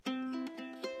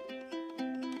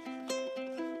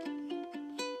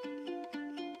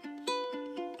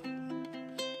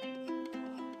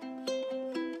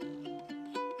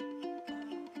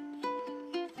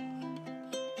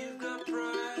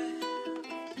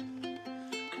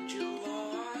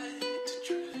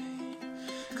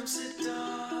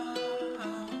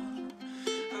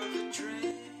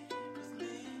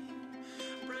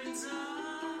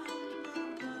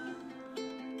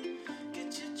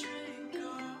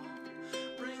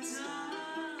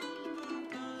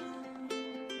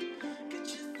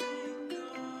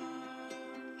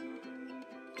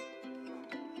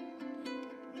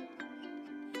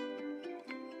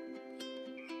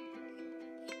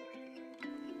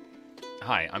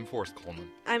Hi, I'm Forrest Coleman.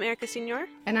 I'm Erica Signor.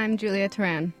 And I'm Julia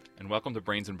Turan. And welcome to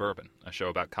Brains and Bourbon, a show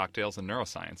about cocktails and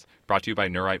neuroscience, brought to you by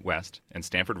Neurite West and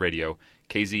Stanford Radio,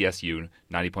 KZSU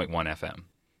 90.1 FM.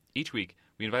 Each week,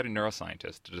 we invite a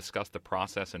neuroscientist to discuss the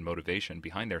process and motivation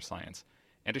behind their science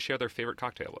and to share their favorite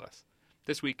cocktail with us.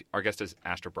 This week, our guest is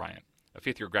Astra Bryant, a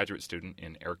fifth-year graduate student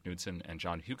in Eric Knudsen and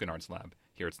John Huguenard's lab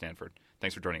here at Stanford.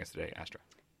 Thanks for joining us today, Astra.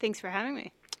 Thanks for having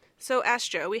me. So,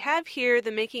 Astra, we have here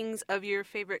the makings of your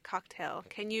favorite cocktail.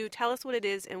 Can you tell us what it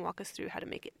is and walk us through how to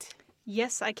make it?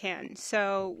 Yes, I can.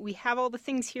 So we have all the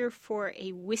things here for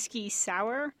a whiskey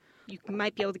sour. You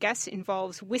might be able to guess it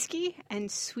involves whiskey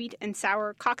and sweet and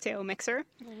sour cocktail mixer.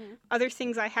 Mm-hmm. Other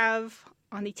things I have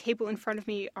on the table in front of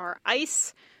me are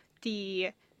ice, the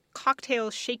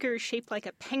cocktail shaker shaped like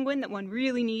a penguin that one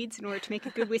really needs in order to make a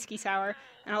good whiskey sour,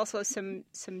 and also some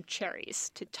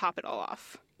cherries to top it all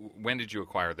off. When did you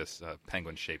acquire this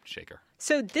penguin-shaped shaker?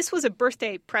 So this was a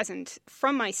birthday present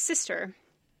from my sister,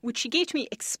 which she gave to me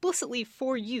explicitly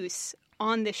for use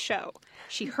on this show.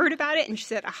 She heard about it and she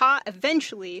said, aha,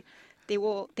 eventually they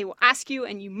will ask you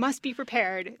and you must be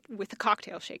prepared with a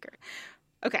cocktail shaker.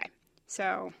 Okay,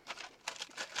 so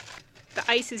the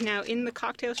ice is now in the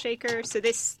cocktail shaker. So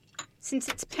this, since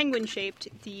it's penguin-shaped,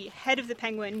 the head of the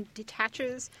penguin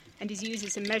detaches and is used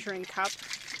as a measuring cup.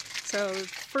 So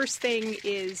first thing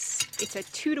is it's a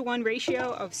 2-to-1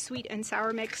 ratio of sweet and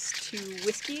sour mix to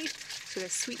whiskey. So the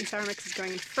sweet and sour mix is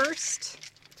going in first.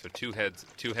 So two heads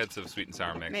of sweet and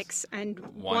sour mix. And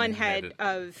one head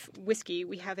of whiskey.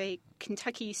 We have a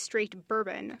Kentucky straight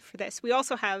bourbon for this. We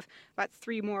also have about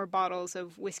 3 more bottles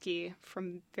of whiskey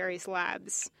from various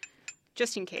labs,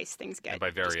 just in case things get crazy.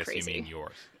 And by various, crazy. You mean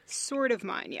yours? Sort of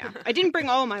mine, yeah. I didn't bring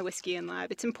all my whiskey in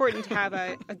lab. It's important to have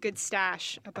a good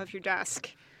stash above your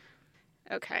desk.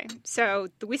 Okay, so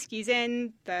the whiskey's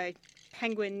in, the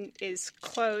penguin is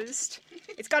closed.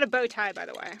 It's got a bow tie, by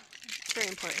the way. Very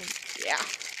important. Yeah.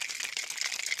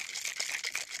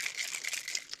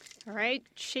 All right,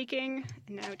 shaking,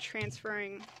 and now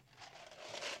transferring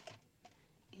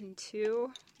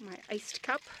into my iced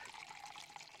cup.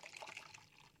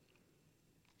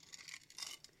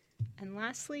 And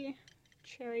lastly,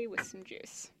 cherry with some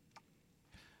juice.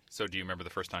 So do you remember the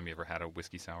first time you ever had a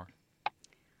whiskey sour?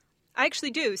 I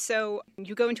actually do. So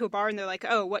you go into a bar and they're like,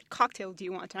 oh, what cocktail do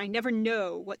you want? And I never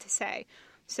know what to say.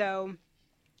 So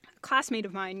a classmate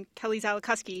of mine, Kelly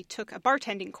Zalikuski, took a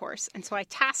bartending course. And so I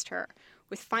tasked her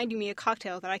with finding me a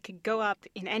cocktail that I could go up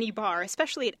in any bar,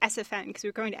 especially at SFN, because we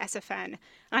were going to SFN. And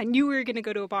I knew we were going to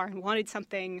go to a bar and wanted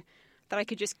something that I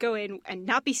could just go in and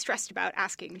not be stressed about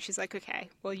asking. And she's like, okay,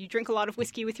 well, you drink a lot of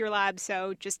whiskey with your lab,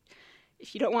 so just...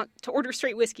 if you don't want to order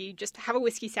straight whiskey, just have a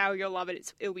whiskey sour. You'll love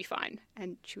it. It'll be fine.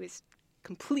 And she was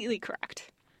completely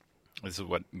correct. This is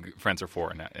what friends are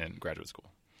for in graduate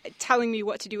school. Telling me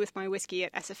what to do with my whiskey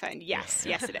at SFN. Yes,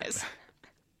 yeah. Yes it is.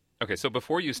 Okay, so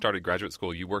before you started graduate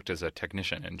school, you worked as a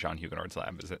technician in John Huguenard's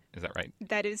lab. Is that right?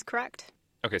 That is correct.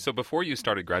 Okay, so before you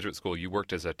started graduate school, you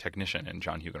worked as a technician in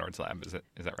John Huguenard's lab. Is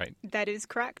that right? That is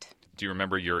correct. Do you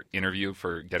remember your interview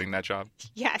for getting that job?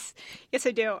 Yes,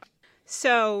 I do.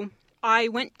 So I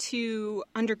went to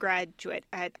undergraduate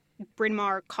at Bryn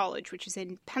Mawr College, which is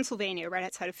in Pennsylvania, right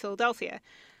outside of Philadelphia.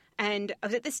 And I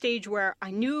was at the stage where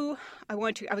I knew I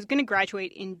was going to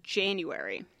graduate in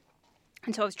January.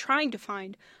 And so I was trying to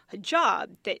find a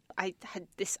job that I had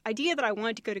this idea that I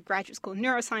wanted to go to graduate school in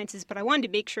neurosciences, but I wanted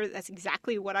to make sure that's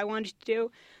exactly what I wanted to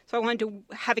do. So I wanted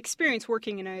to have experience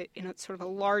working in a sort of a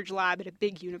large lab at a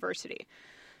big university.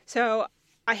 So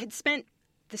I had spent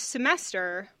the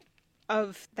semester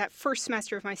of that first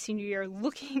semester of my senior year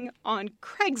looking on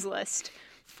Craigslist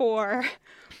for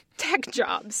tech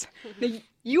jobs. Now,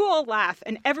 you all laugh,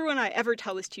 and everyone I ever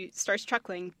tell this to starts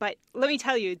chuckling, but let me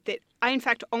tell you that I, in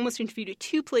fact, almost interviewed at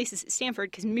 2 places at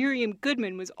Stanford because Miriam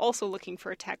Goodman was also looking for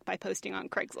a tech by posting on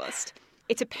Craigslist.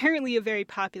 It's apparently a very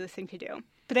popular thing to do.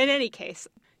 But in any case,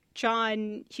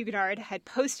 John Huguenard had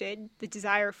posted the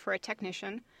desire for a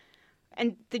technician,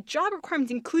 and the job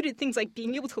requirements included things like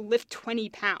being able to lift 20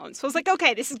 pounds. So I was like,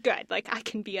 okay, this is good. Like, I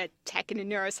can be a tech in a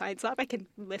neuroscience lab. I can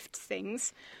lift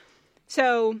things.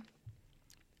 So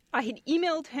I had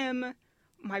emailed him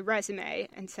my resume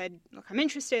and said, look, I'm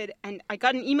interested. And I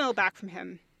got an email back from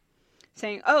him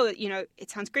saying, oh, it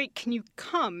sounds great. Can you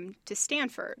come to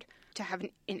Stanford to have an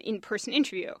in-person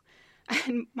interview?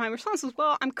 And my response was,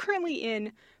 well, I'm currently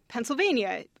in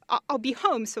Pennsylvania. I'll be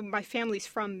home. So my family's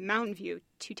from Mountain View,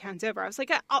 2 towns over. I was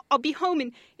like, I'll be home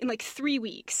in like 3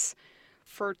 weeks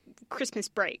for Christmas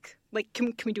break. Like,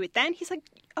 can we do it then? He's like,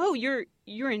 oh, you're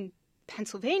in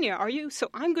Pennsylvania, are you? So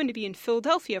I'm going to be in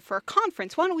Philadelphia for a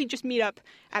conference. Why don't we just meet up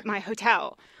at my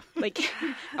hotel? Like,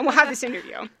 and we'll have this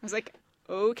interview. I was like,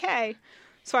 okay.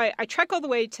 So I trek all the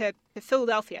way to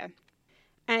Philadelphia,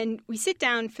 and we sit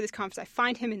down for this conference. I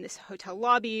find him in this hotel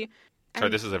lobby. Sorry,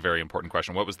 this is a very important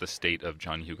question. What was the state of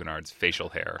John Huguenard's facial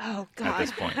hair at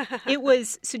this point? It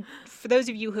was, so for those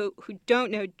of you who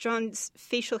don't know, John's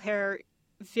facial hair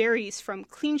varies from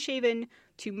clean-shaven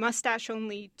to mustache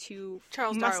only to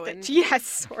Charles Darwin. Yes,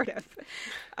 sort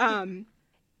of.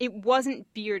 It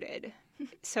wasn't bearded,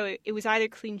 so it was either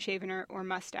clean-shaven or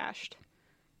mustached.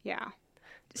 Yeah.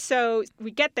 So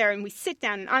we get there and we sit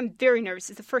down, and I'm very nervous.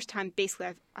 It's the first time,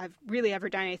 basically, I've really ever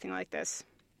done anything like this.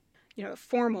 You know, a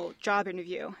formal job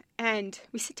interview. And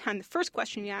we sit down. The first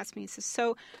question he asked me is,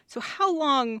 so how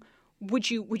long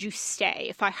would you stay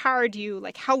if I hired you?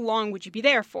 Like, how long would you be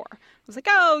there for? I was like,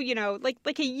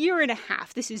 like a year and a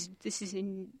half. This is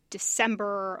in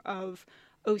December of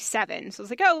 2007. So I was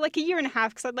like, like a year and a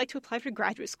half, because I'd like to apply for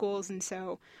graduate schools. And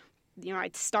so,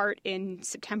 I'd start in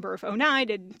September of 2009,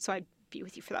 and so I'd be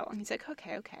with you for that long. He's like,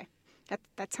 okay.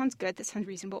 That sounds good. That sounds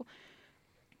reasonable.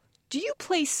 Do you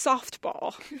play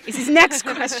softball? Is his next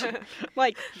question.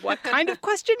 Like, what kind of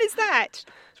question is that?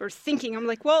 Sort of thinking. I'm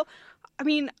like, well,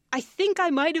 I think I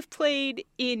might have played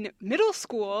in middle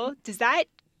school. Does that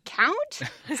count?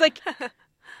 He's like,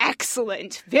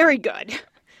 excellent. Very good.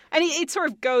 And it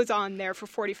sort of goes on there for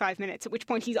 45 minutes, at which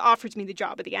point he offers me the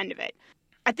job at the end of it.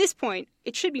 At this point,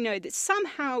 it should be noted that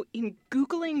somehow in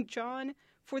Googling John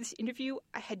for this interview,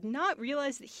 I had not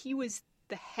realized that he was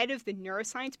the head of the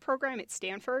neuroscience program at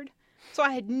Stanford. So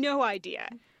I had no idea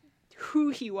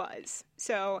who he was.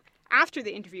 So after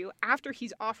the interview, after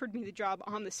he's offered me the job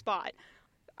on the spot,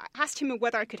 I asked him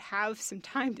whether I could have some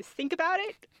time to think about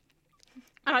it.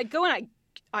 And I go and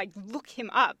I look him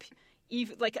up,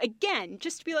 even, like, again,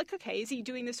 just to be like, okay, is he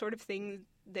doing this sort of thing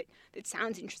that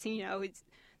sounds interesting? It's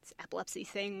this epilepsy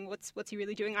thing. What's he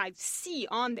really doing? I see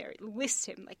on there, it lists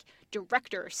him like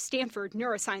director, Stanford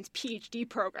Neuroscience PhD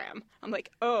program. I'm like,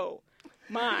 oh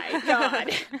my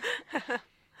God.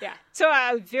 Yeah. So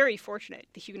I was very fortunate.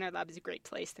 The Huguenard Lab is a great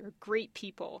place. There were great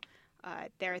people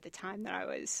there at the time that I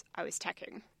was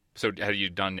teching. So had you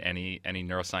done any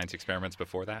neuroscience experiments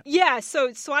before that? Yeah.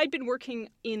 So I'd been working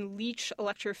in leech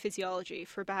electrophysiology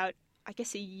for about, I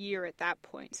guess, a year at that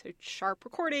point. So sharp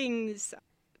recordings,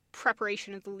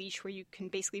 preparation of the leash where you can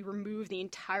basically remove the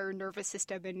entire nervous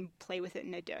system and play with it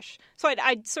in a dish. So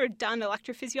I'd sort of done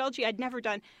electrophysiology. I'd never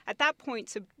done, at that point,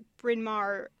 so Bryn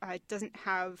Mawr doesn't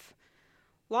have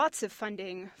lots of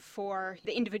funding for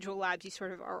the individual labs. You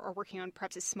sort of are working on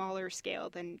perhaps a smaller scale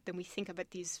than we think of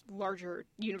at these larger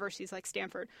universities like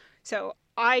Stanford. So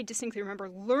I distinctly remember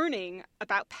learning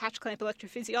about patch clamp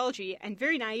electrophysiology and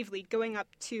very naively going up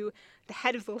to the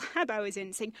head of the lab I was in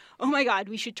and saying, oh my God,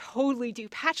 we should totally do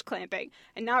patch clamping.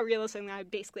 And not realizing that I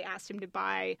basically asked him to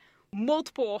buy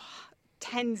multiple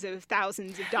tens of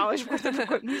thousands of dollars worth of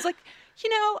equipment. He was like,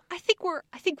 I think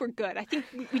we're good. I think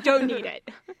we don't need it.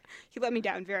 He let me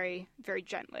down very, very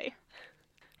gently.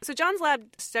 So John's lab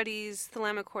studies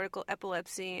thalamic-cortical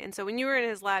epilepsy, and so when you were in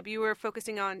his lab, you were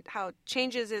focusing on how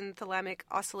changes in thalamic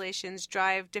oscillations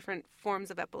drive different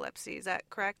forms of epilepsy. Is that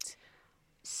correct?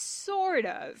 Sort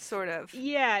of.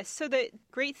 Yeah, so the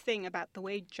great thing about the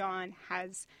way John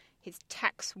has his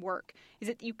techs work is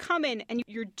that you come in and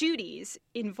your duties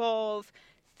involve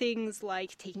things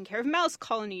like taking care of mouse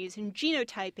colonies and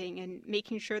genotyping and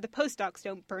making sure the postdocs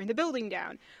don't burn the building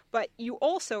down. But you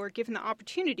also are given the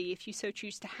opportunity, if you so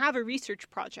choose, to have a research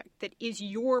project that is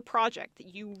your project,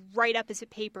 that you write up as a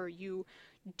paper, you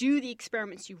do the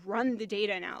experiments, you run the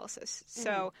data analysis.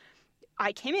 So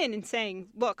I came in and saying,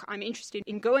 look, I'm interested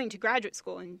in going to graduate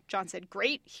school. And John said,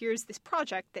 great, here's this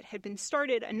project that had been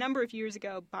started a number of years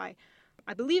ago by,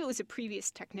 I believe it was a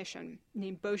previous technician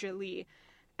named Boja Lee.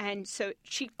 And so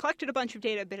she collected a bunch of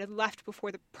data but had left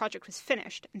before the project was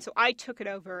finished. And so I took it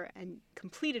over and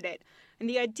completed it. And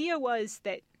the idea was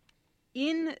that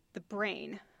in the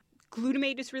brain,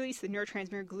 glutamate is released, the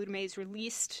neurotransmitter glutamate is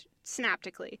released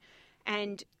synaptically.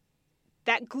 And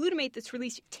that glutamate that's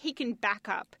released, taken back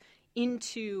up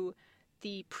into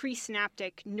the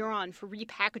presynaptic neuron for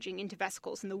repackaging into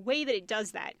vesicles. And the way that it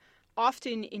does that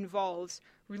often involves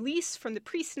release from the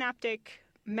presynaptic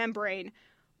membrane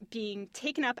being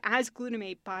taken up as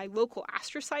glutamate by local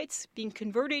astrocytes, being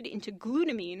converted into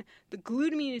glutamine. The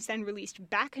glutamine is then released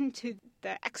back into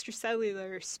the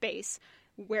extracellular space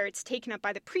where it's taken up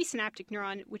by the presynaptic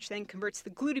neuron, which then converts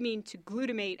the glutamine to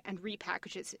glutamate and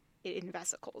repackages it in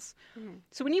vesicles.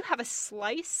 So when you have a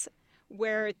slice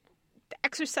where the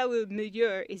extracellular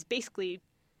milieu is basically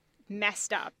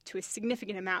messed up to a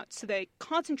significant amount, so the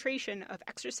concentration of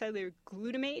extracellular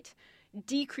glutamate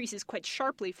decreases quite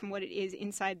sharply from what it is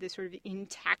inside the sort of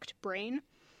intact brain.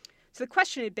 So the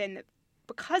question had been that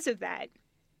because of that,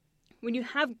 when you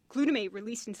have glutamate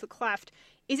released into the cleft,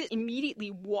 is it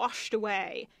immediately washed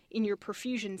away in your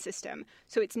perfusion system,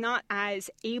 so it's not as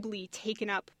ably taken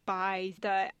up by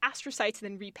the astrocytes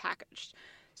and then repackaged.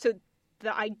 So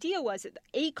the idea was that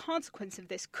a consequence of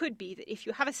this could be that if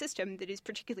you have a system that is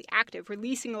particularly active,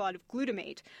 releasing a lot of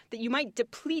glutamate, that you might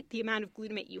deplete the amount of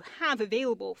glutamate you have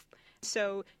available,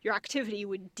 so your activity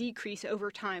would decrease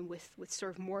over time with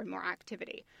sort of more and more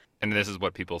activity. And this is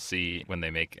what people see when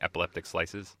they make epileptic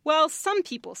slices? Well, some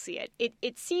people see it.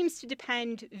 It seems to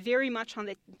depend very much on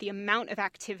the amount of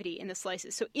activity in the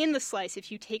slices. So in the slice,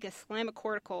 if you take a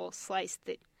thalamocortical slice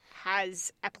that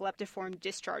has epileptiform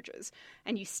discharges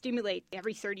and you stimulate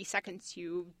every 30 seconds,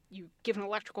 you give an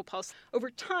electrical pulse, over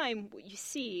time what you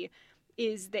see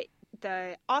is that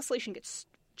the oscillation gets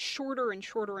shorter and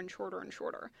shorter and shorter and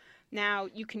shorter. Now,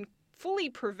 you can fully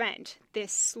prevent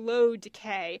this slow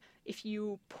decay if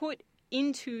you put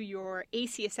into your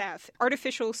ACSF,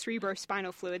 artificial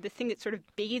cerebrospinal fluid, the thing that's sort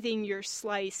of bathing your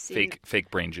slice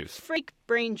fake brain juice. Fake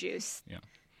brain juice. Yeah.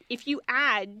 If you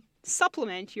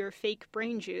supplement your fake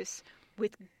brain juice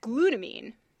with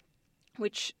glutamine,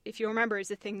 which, if you remember, is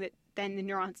the thing that then the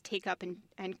neurons take up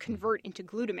and convert into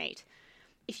glutamate.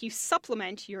 If you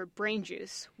supplement your brain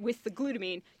juice with the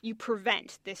glutamine, you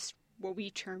prevent this, what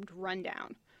we termed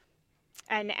rundown.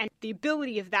 And the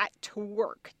ability of that to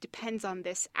work depends on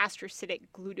this astrocytic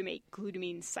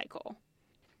glutamate-glutamine cycle.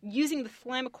 Using the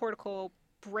thalamocortical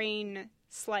brain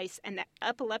slice and the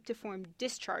epileptiform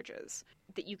discharges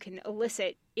that you can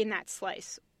elicit in that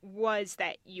slice was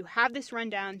that you have this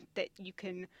rundown, that you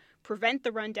can prevent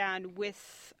the rundown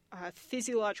with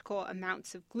physiological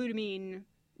amounts of glutamine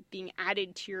being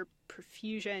added to your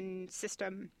perfusion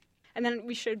system. And then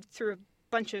we showed through a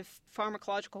bunch of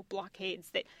pharmacological blockades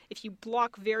that if you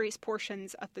block various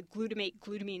portions of the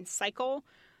glutamate-glutamine cycle,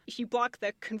 if you block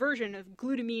the conversion of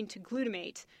glutamine to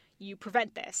glutamate, you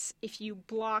prevent this. If you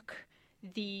block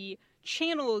the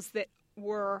channels that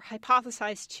were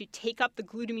hypothesized to take up the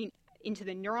glutamine into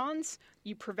the neurons,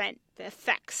 you prevent the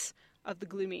effects of the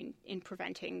glutamine in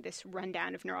preventing this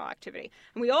rundown of neural activity.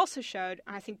 And we also showed,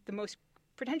 I think the most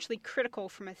potentially critical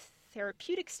from a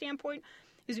therapeutic standpoint,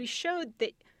 is we showed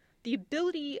that the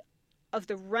ability of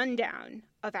the rundown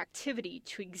of activity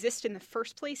to exist in the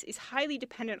first place is highly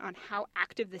dependent on how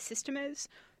active the system is.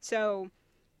 So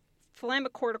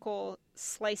thalamocortical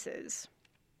slices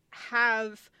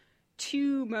have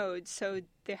two modes. So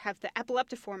they have the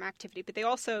epileptiform activity, but they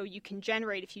also, you can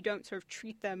generate, if you don't sort of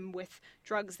treat them with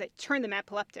drugs that turn them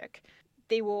epileptic,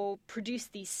 they will produce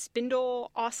these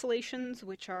spindle oscillations,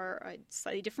 which are a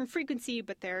slightly different frequency,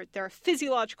 but they're a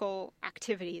physiological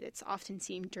activity that's often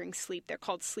seen during sleep. They're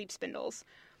called sleep spindles.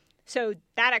 So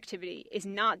that activity is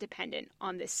not dependent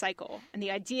on this cycle. And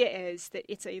the idea is that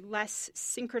it's a less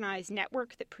synchronized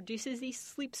network that produces these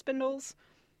sleep spindles.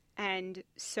 And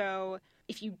so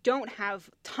if you don't have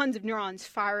tons of neurons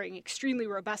firing extremely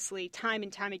robustly time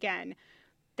and time again,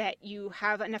 that you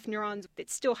have enough neurons that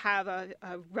still have a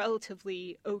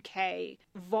relatively okay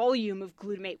volume of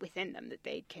glutamate within them, that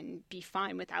they can be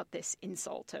fine without this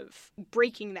insult of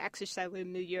breaking the extracellular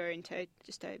milieu into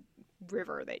just a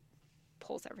river that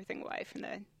pulls everything away from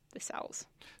the cells.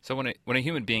 So when a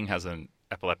human being has an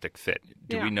epileptic fit,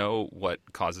 do we know what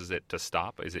causes it to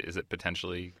stop? Is it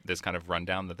potentially this kind of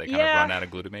rundown that they kind of run out of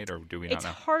glutamate, or do we not know?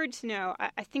 It's hard to know.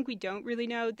 I think we don't really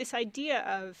know. This idea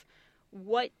of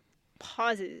what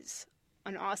pauses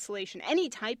an oscillation, any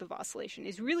type of oscillation,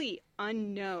 is really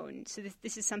unknown. So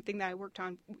this is something that I worked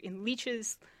on in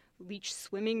leeches. Leech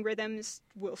swimming rhythms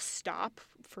will stop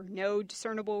for no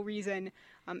discernible reason.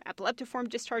 Epileptiform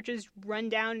discharges run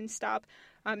down and stop.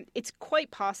 It's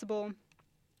quite possible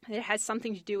that it has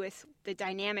something to do with the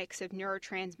dynamics of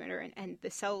neurotransmitter and the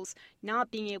cells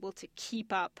not being able to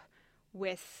keep up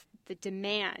with the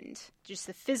demand, just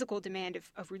the physical demand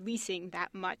of releasing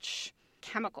that much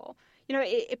chemical. You know,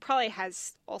 it probably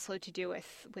has also to do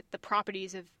with the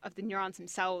properties of the neurons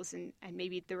themselves and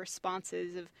maybe the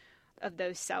responses of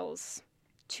those cells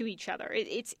to each other.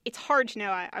 It's hard to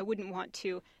know. I wouldn't want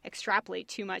to extrapolate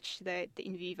too much to the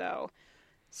in vivo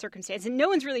circumstance. And no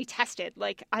one's really tested.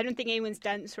 Like, I don't think anyone's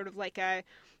done sort of like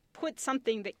put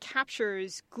something that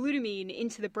captures glutamine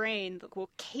into the brain that will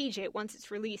cage it once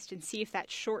it's released and see if that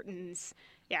shortens.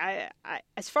 Yeah,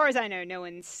 as far as I know, no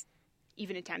one's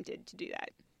even attempted to do that.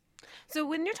 So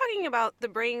when you're talking about the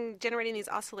brain generating these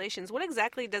oscillations, what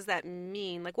exactly does that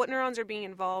mean? Like, what neurons are being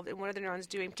involved and what are the neurons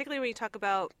doing? Particularly when you talk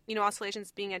about,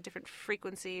 oscillations being at different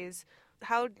frequencies,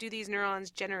 how do these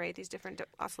neurons generate these different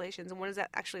oscillations and what does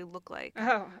that actually look like?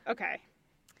 Oh, okay.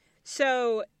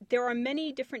 So there are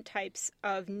many different types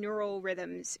of neural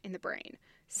rhythms in the brain.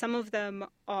 Some of them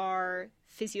are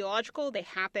physiological. They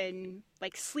happen,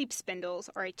 like sleep spindles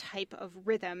are a type of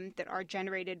rhythm that are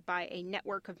generated by a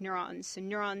network of neurons. So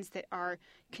neurons that are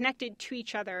connected to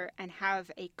each other and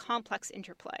have a complex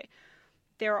interplay.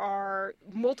 There are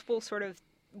multiple sort of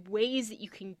ways that you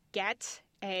can get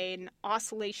an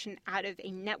oscillation out of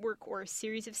a network or a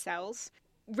series of cells,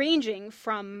 ranging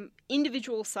from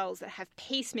individual cells that have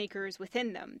pacemakers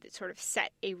within them that sort of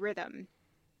set a rhythm.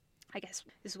 I guess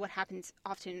this is what happens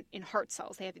often in heart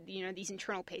cells. They have, these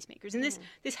internal pacemakers. And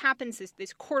this happens,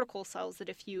 these cortical cells, that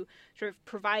if you sort of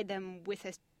provide them with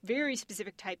a very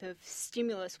specific type of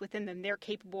stimulus within them, they're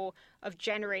capable of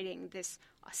generating this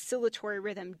oscillatory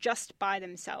rhythm just by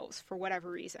themselves for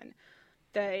whatever reason.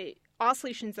 The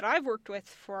oscillations that I've worked with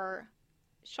for,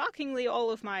 shockingly,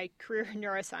 all of my career in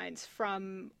neuroscience,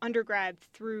 from undergrad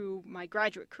through my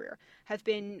graduate career, have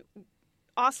been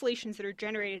oscillations that are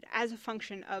generated as a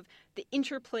function of the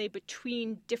interplay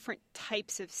between different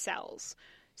types of cells.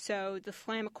 So the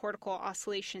thalamocortical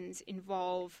oscillations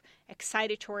involve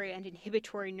excitatory and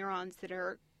inhibitory neurons that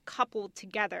are coupled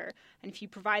together. And if you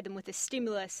provide them with a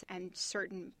stimulus and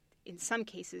certain, in some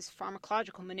cases,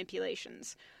 pharmacological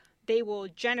manipulations, they will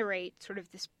generate sort of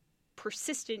this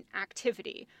persistent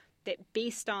activity that,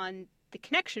 based on the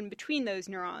connection between those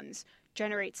neurons,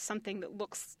 generates something that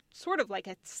looks sort of like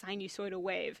a sinusoidal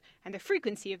wave. And the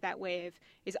frequency of that wave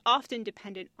is often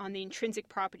dependent on the intrinsic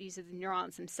properties of the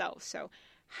neurons themselves. So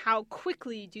how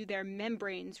quickly do their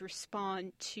membranes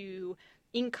respond to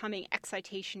incoming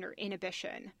excitation or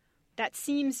inhibition? That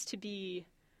seems to be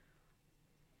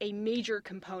a major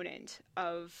component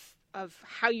of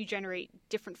how you generate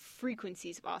different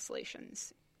frequencies of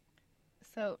oscillations.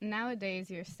 So nowadays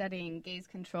you're studying gaze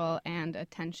control and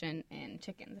attention in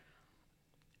chickens.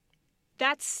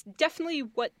 That's definitely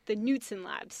what the Knudsen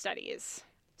lab studies.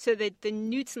 So the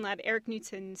Knudsen lab, Eric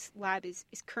Knudsen's lab, is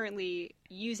currently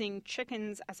using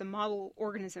chickens as a model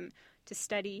organism to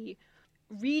study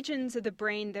regions of the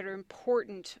brain that are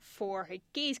important for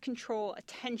gaze control,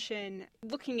 attention,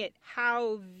 looking at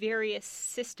how various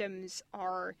systems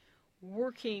are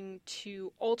working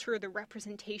to alter the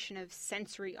representation of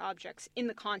sensory objects in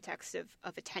the context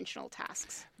of attentional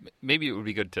tasks. Maybe it would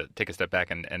be good to take a step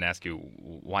back and ask you,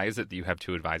 why is it that you have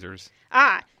two advisors?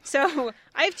 So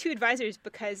I have two advisors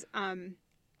because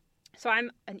so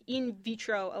I'm an in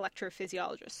vitro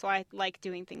electrophysiologist. So I like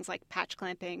doing things like patch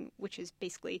clamping, which is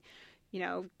basically,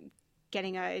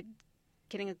 getting a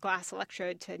glass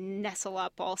electrode to nestle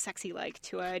up all sexy-like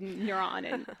to a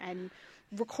neuron and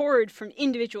record from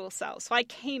individual cells. So I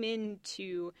came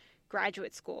into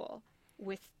graduate school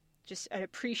with just an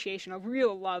appreciation, a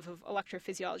real love of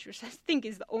electrophysiology, which I think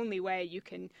is the only way you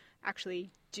can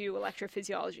actually do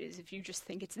electrophysiology, is if you just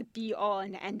think it's the be-all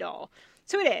and end-all.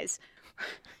 So it is. I'm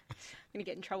going to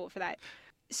get in trouble for that.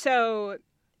 So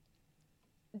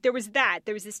there was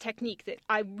this technique that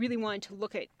I really wanted to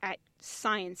look at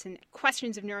science and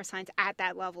questions of neuroscience at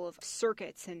that level of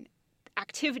circuits and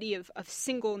activity of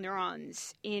single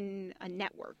neurons in a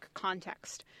network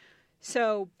context.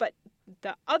 So, but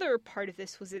the other part of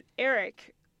this was that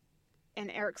Eric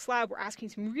and Eric's lab were asking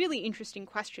some really interesting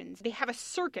questions. They have a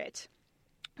circuit,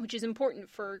 which is important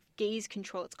for gaze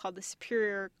control. It's called the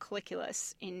superior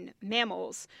colliculus in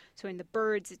mammals. So in the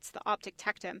birds, it's the optic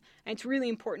tectum. And it's really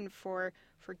important for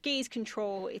gaze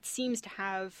control. It seems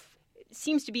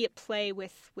to be at play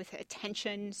with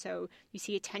attention. So you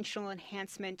see attentional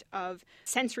enhancement of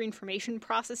sensory information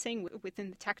processing within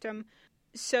the tectum.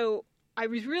 So I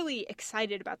was really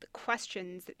excited about the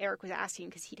questions that Eric was asking,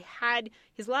 because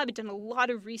his lab had done a lot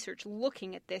of research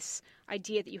looking at this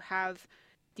idea that you have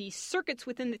these circuits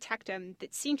within the tectum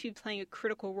that seem to be playing a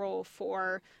critical role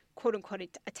for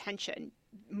quote-unquote attention.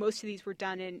 Most of these were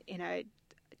done in a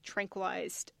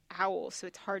tranquilized owl, so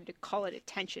it's hard to call it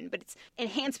attention, but it's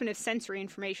enhancement of sensory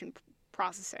information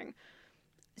processing.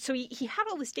 So he had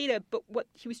all this data, but what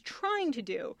he was trying to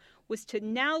do was to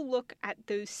now look at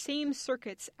those same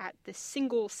circuits at the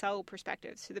single cell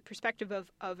perspective, so the perspective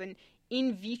of an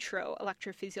in vitro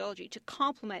electrophysiology, to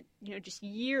complement just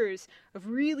years of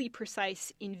really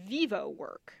precise in vivo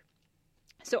work.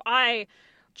 So I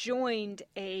joined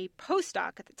a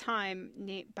postdoc at the time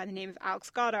by the name of Alex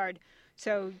Goddard.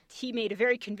 So he made a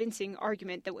very convincing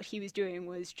argument that what he was doing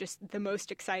was just the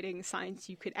most exciting science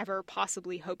you could ever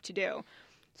possibly hope to do.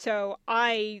 So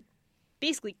I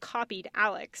basically copied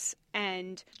Alex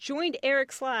and joined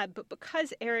Eric's lab, but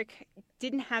because Eric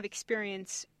didn't have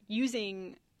experience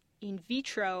using in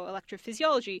vitro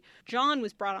electrophysiology, John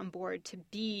was brought on board to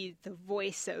be the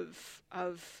voice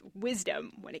of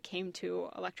wisdom when it came to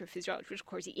electrophysiology, which of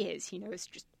course he is. He knows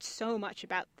just so much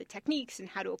about the techniques and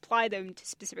how to apply them to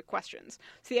specific questions.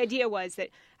 So the idea was that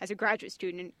as a graduate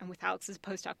student and with Alex as a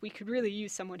postdoc, we could really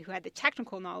use someone who had the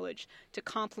technical knowledge to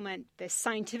complement the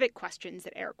scientific questions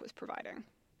that Eric was providing.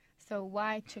 So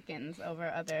why chickens over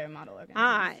other model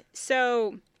organisms?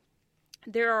 So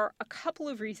there are a couple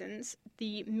of reasons.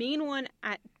 The main one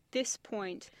at this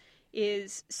point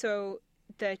is, so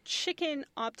the chicken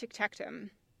optic tectum,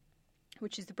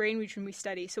 which is the brain region we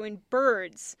study. So in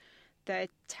birds, the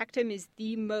tectum is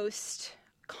the most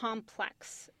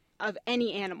complex of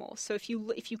any animal. So if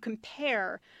you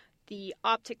compare the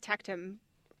optic tectum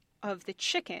of the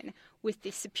chicken with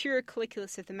the superior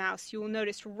colliculus of the mouse, you will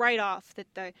notice right off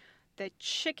that the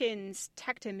chicken's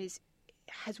tectum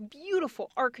has beautiful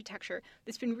architecture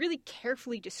that's been really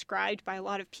carefully described by a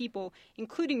lot of people,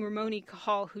 including Ramoni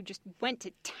Cajal, who just went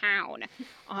to town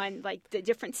on like the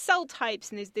different cell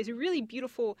types. And there's a really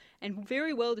beautiful and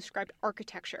very well described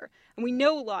architecture. And we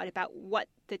know a lot about what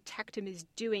the tectum is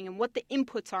doing and what the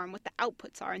inputs are and what the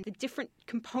outputs are. And the different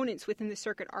components within the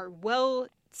circuit are well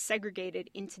segregated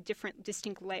into different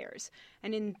distinct layers.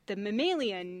 And in the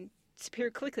mammalian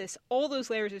superior colliculus, all those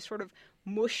layers are sort of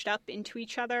mushed up into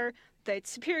each other. The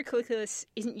superior colliculus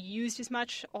isn't used as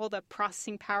much. All the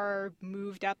processing power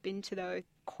moved up into the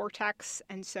cortex,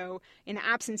 and so in the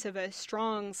absence of a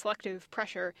strong selective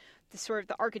pressure,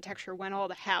 the architecture went all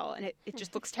to hell, and it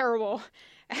just looks terrible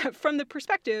from the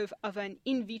perspective of an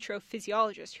in vitro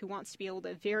physiologist who wants to be able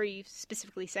to very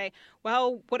specifically say,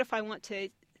 well, what if I want to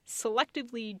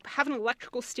selectively have an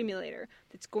electrical stimulator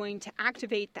that's going to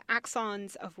activate the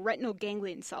axons of retinal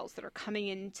ganglion cells that are coming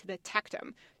into the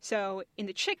tectum. So in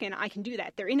the chicken, I can do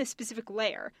that. They're in a specific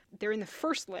layer. They're in the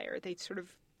first layer. They sort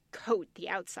of coat the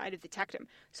outside of the tectum.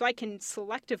 So I can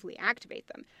selectively activate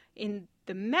them. In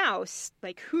the mouse,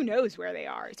 like, who knows where they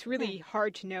are? It's really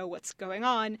hard to know what's going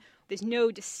on. There's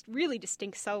no really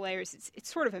distinct cell layers.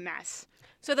 It's sort of a mess.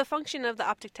 So the function of the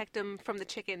optic tectum from the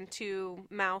chicken to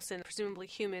mouse and presumably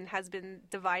human has been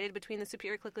divided between the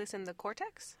superior colliculus and the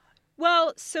cortex?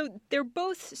 Well, so they're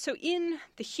both, so in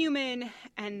the human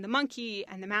and the monkey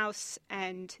and the mouse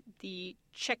and the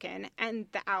chicken and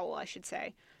the owl, I should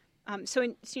say. So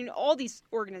in all these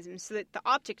organisms, so that the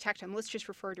optic tectum, let's just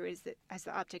refer to it as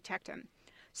the optic tectum.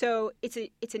 So it's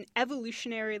an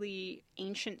evolutionarily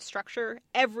ancient structure.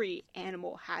 Every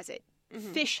animal has it.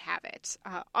 Mm-hmm. Fish have it,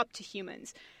 up to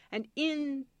humans. And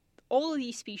in all of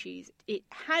these species, it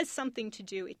has something to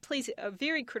do, it plays a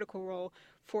very critical role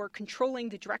for controlling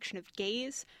the direction of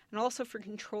gaze and also for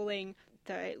controlling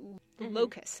the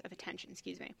locus of attention,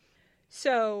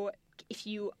 So if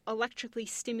you electrically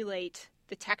stimulate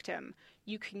the tectum,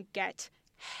 you can get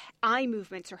eye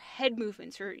movements or head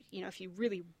movements, or, if you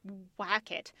really whack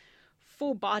it,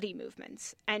 full body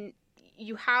movements. And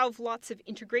you have lots of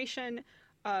integration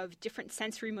of different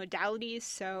sensory modalities.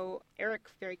 So Eric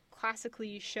very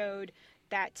classically showed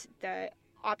that the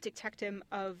optic tectum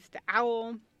of the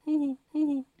owl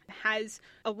has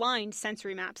aligned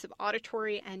sensory maps of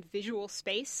auditory and visual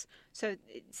space. So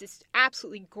it's this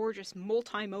absolutely gorgeous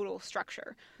multimodal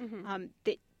structure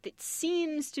that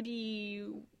seems to be,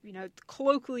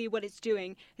 colloquially what it's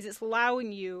doing is it's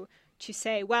allowing you to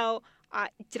say, well,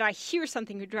 did I hear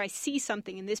something or did I see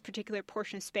something in this particular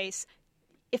portion of space?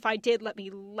 If I did, let me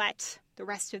let the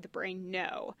rest of the brain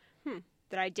know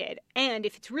that I did. And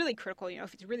if it's really critical,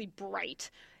 if it's really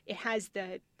bright, it has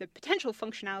the potential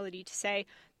functionality to say,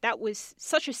 that was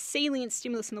such a salient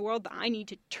stimulus in the world that I need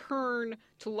to turn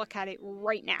to look at it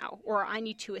right now, or I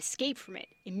need to escape from it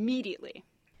immediately.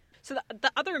 So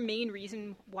the other main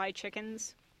reason why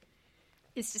chickens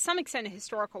is to some extent a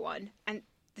historical one. And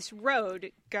this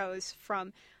road goes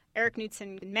from Eric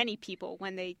Knudsen. Many people,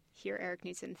 when they hear Eric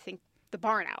Knudsen, think the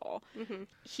barn owl. Mm-hmm.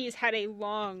 He has had a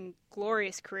long,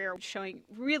 glorious career showing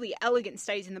really elegant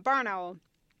studies in the barn owl,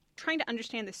 trying to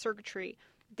understand the circuitry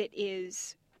that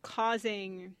is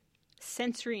causing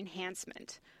sensory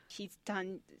enhancement. He's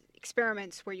done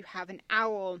experiments where you have an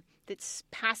owl that's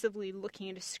passively looking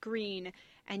at a screen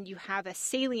and you have a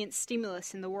salient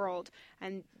stimulus in the world,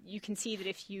 and you can see that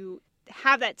if you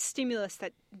have that stimulus,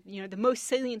 that the most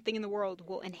salient thing in the world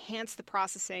will enhance the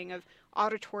processing of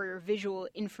auditory or visual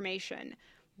information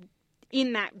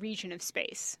in that region of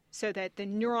space, so that the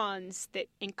neurons that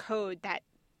encode that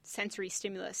sensory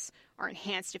stimulus are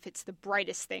enhanced if it's the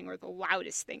brightest thing or the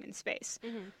loudest thing in space.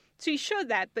 Mm-hmm. So you showed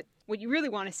that, but what you really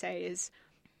want to say is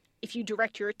if you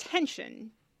direct your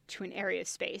attention to an area of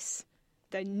space,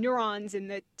 the neurons in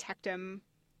the tectum,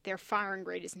 their firing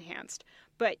rate is enhanced.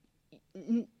 But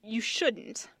you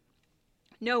shouldn't.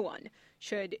 No one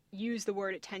should use the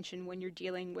word attention when you're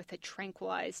dealing with a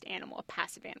tranquilized animal, a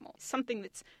passive animal, something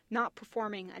that's not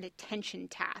performing an attention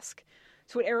task.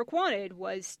 So what Eric wanted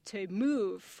was to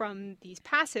move from these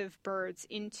passive birds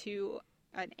into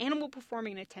an animal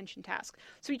performing an attention task.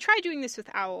 So he tried doing this with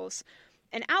owls,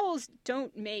 and owls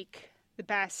don't make the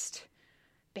best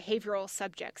behavioral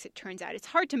subjects, it turns out. It's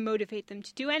hard to motivate them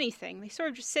to do anything. They sort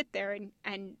of just sit there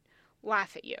and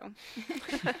laugh at you.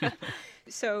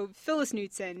 So Phyllis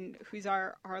Knutson, who's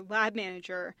our lab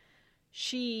manager,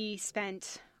 she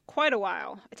spent quite a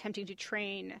while attempting to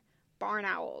train barn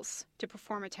owls to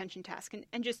perform attention tasks.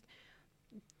 And just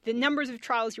the numbers of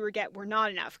trials you would get were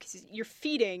not enough, because you're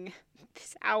feeding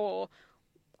this owl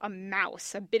a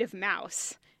bit of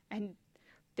mouse, and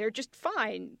they're just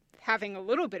fine having a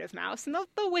little bit of mouse, and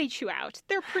they'll wait you out.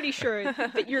 They're pretty sure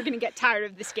that you're going to get tired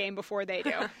of this game before they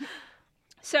do.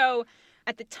 So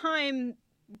at the time,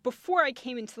 before I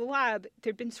came into the lab,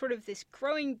 there'd been sort of this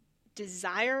growing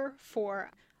desire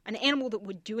for an animal that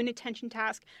would do an attention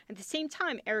task. At the same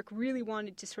time, Eric really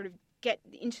wanted to sort of get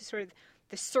into sort of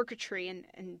the circuitry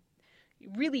and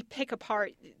really pick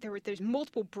apart. There's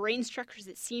multiple brain structures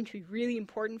that seem to be really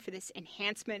important for this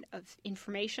enhancement of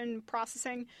information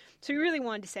processing. So we really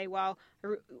wanted to say, well,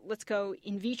 let's go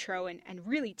in vitro and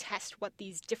really test what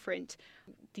these different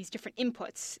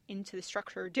inputs into the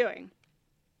structure are doing.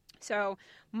 So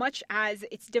much as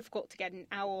it's difficult to get an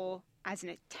owl as an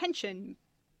attention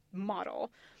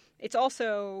model, it's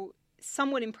also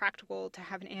somewhat impractical to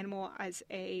have an animal as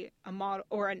a model,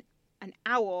 or an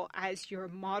owl as your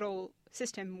model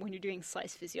system when you're doing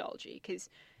slice physiology, because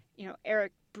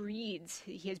Eric breeds.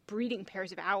 He has breeding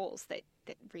pairs of owls that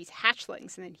raise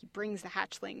hatchlings, and then he brings the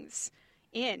hatchlings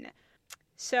in.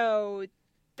 So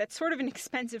that's sort of an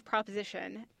expensive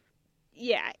proposition.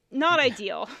 Yeah, not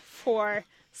ideal for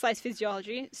slice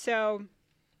physiology. So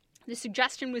the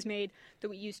suggestion was made that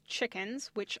we use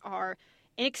chickens, which are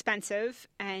inexpensive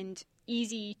and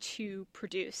easy to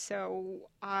produce. So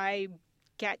I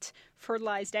get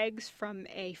fertilized eggs from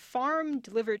a farm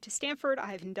delivered to Stanford.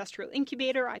 I have an industrial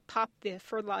incubator. I pop the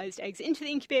fertilized eggs into the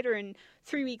incubator, and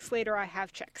 3 weeks later I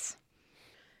have chicks.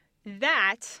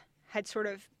 That had sort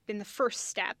of been the first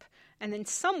step. And then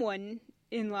someone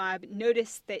in lab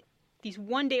noticed that these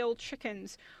one-day-old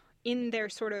chickens in their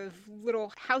sort of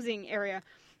little housing area,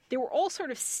 they were all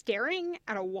sort of staring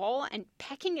at a wall and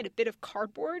pecking at a bit of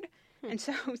cardboard. And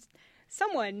so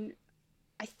someone,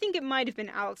 I think it might have been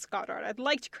Alex Goddard, I'd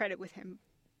like to credit with him,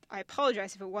 I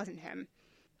apologize if it wasn't him,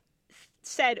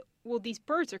 said, well, these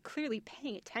birds are clearly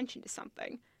paying attention to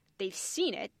something. They've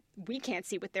seen it. We can't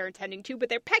see what they're intending to, but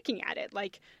they're pecking at it.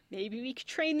 Like, maybe we could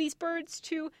train these birds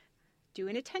to do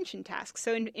an attention task.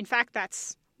 So in fact,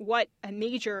 that's what a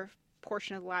major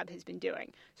portion of the lab has been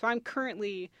doing. So I'm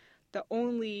currently the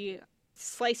only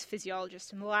slice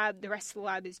physiologist in the lab. The rest of the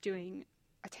lab is doing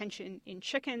attention in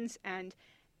chickens, and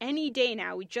any day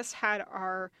now, we just had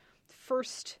our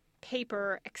first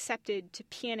paper accepted to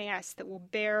PNAS that will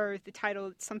bear the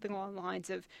title, something along the lines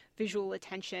of visual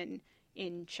attention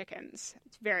in chickens.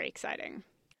 It's very exciting.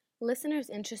 Listeners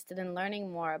interested in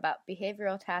learning more about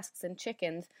behavioral tasks in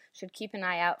chickens should keep an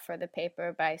eye out for the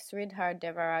paper by Sridhar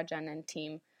Devarajan and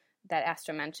team that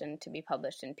Astra mentioned, to be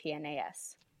published in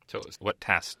PNAS. So what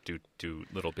tasks do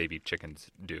little baby chickens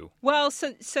do? Well,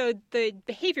 so the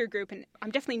behavior group, and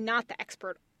I'm definitely not the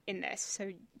expert in this,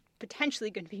 so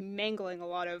potentially going to be mangling a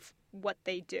lot of what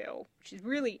they do, which is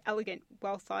really elegant,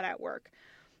 well thought out work.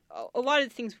 A lot of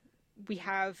the things we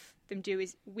have them do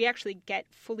is we actually get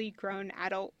fully grown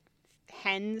adult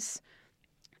hens,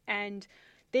 and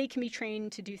they can be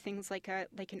trained to do things like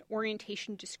an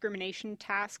orientation discrimination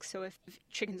task. So if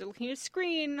chickens are looking at a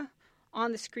screen,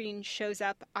 on the screen shows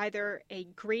up either a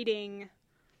grading,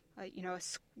 a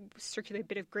circular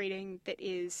bit of grading that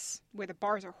is where the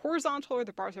bars are horizontal or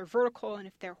the bars are vertical. And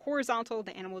if they're horizontal,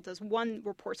 the animal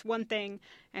reports one thing.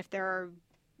 And if they're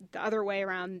the other way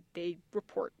around, they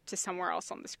report to somewhere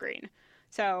else on the screen.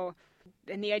 So,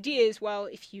 and the idea is, well,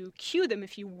 if you cue them,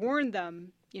 if you warn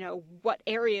them, what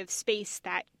area of space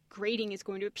that grading is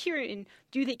going to appear in,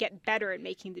 do they get better at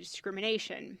making the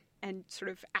discrimination and sort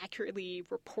of accurately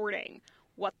reporting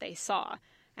what they saw?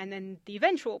 And then the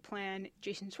eventual plan,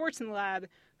 Jason Swartz in the lab,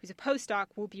 who's a postdoc,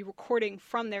 will be recording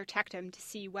from their tectum to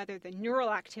see whether the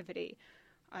neural activity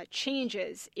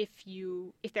changes if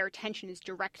their attention is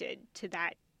directed to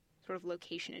that sort of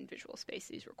location in visual space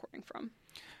he's recording from.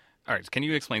 All right. Can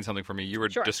you explain something for me? You were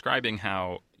Sure. describing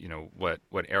how,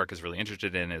 what Eric is really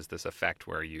interested in is this effect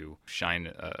where you shine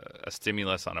a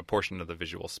stimulus on a portion of the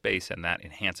visual space and that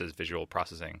enhances visual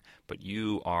processing. But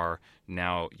you're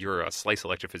a slice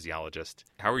electrophysiologist.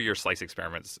 How are your slice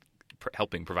experiments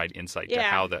helping provide insight to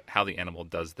how the animal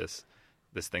does this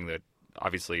thing that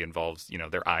obviously involves,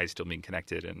 their eyes still being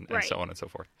connected and so on and so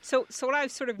forth? So what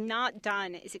I've sort of not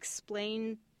done is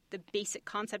explain the basic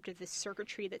concept of this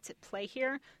circuitry that's at play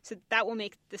here. So that will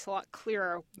make this a lot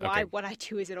clearer why what I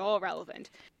do is at all relevant.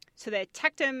 So the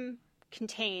tectum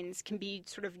can be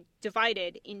sort of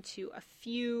divided into a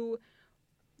few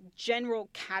general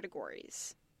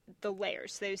categories, the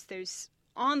layers. There's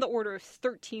on the order of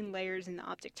 13 layers in the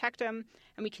optic tectum,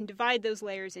 and we can divide those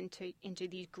layers into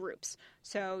these groups.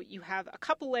 So you have a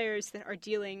couple layers that are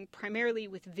dealing primarily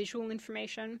with visual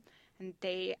information, and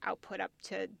they output up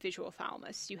to visual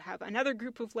thalamus. You have another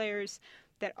group of layers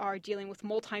that are dealing with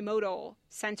multimodal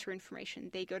sensor information.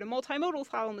 They go to multimodal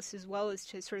thalamus as well as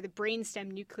to sort of the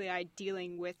brainstem nuclei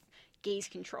dealing with gaze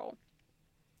control.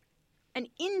 And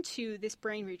into this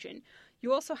brain region,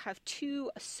 you also have two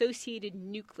associated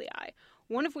nuclei,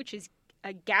 one of which is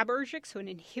a GABAergic, so an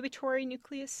inhibitory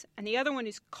nucleus, and the other one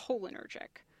is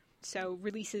cholinergic, so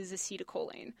releases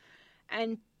acetylcholine.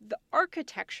 And the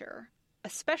architecture,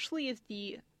 especially of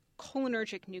the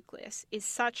cholinergic nucleus, is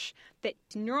such that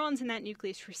neurons in that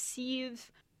nucleus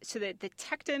receive, so that the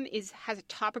tectum has a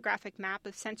topographic map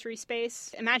of sensory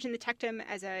space. Imagine the tectum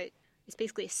as is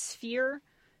basically a sphere.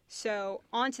 So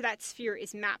onto that sphere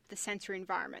is mapped the sensory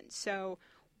environment. So,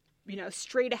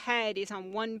 straight ahead is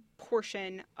on one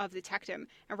portion of the tectum,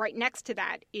 and right next to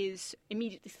that is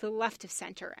immediately to the left of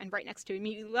center, and right next to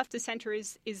immediately left of center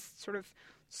is sort of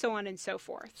so on and so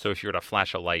forth. So if you were to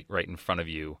flash a light right in front of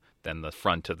you, then the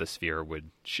front of the sphere would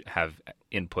have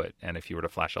input, and if you were to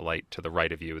flash a light to the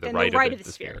right of you, the right of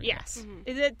the sphere. Yes.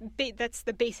 Mm-hmm. That's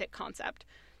the basic concept.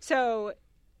 So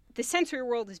the sensory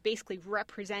world is basically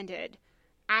represented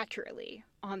accurately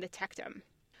on the tectum.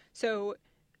 So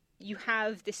you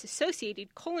have this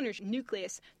associated cholinergic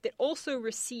nucleus that also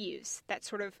receives that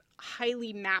sort of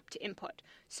highly mapped input.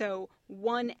 So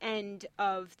one end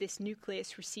of this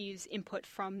nucleus receives input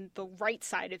from the right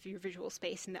side of your visual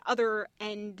space, and the other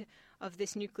end of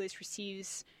this nucleus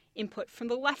receives input from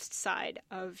the left side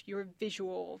of your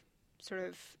visual sort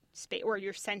of space or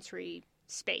your sensory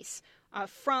space.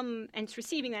 And it's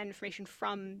receiving that information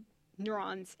from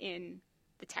neurons in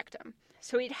the tectum.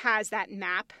 So it has that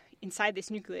map inside this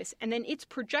nucleus, and then its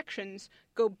projections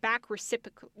go back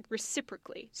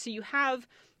reciprocally. So you have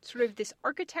sort of this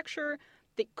architecture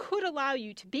that could allow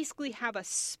you to basically have a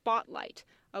spotlight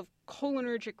of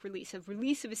cholinergic release of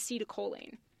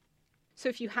acetylcholine. So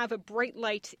if you have a bright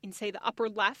light in, say, the upper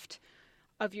left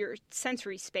of your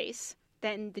sensory space,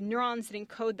 then the neurons that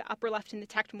encode the upper left in the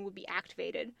tectum would be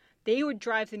activated. They would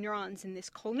drive the neurons in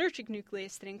this cholinergic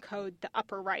nucleus that encode the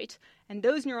upper right, and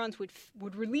those neurons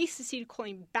would release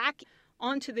acetylcholine back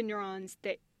onto the neurons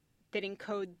that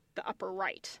encode the upper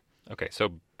right. Okay, so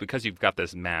because you've got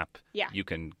this map, Yeah. you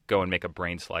can go and make a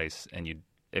brain slice, and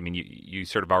you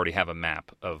sort of already have a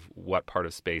map of what part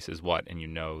of space is what, and you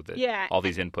know that all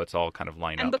these inputs all kind of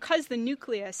line up. And because the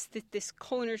nucleus, this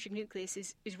cholinergic nucleus,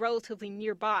 is relatively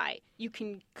nearby, you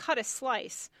can cut a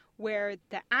slice where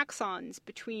the axons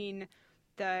between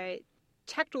the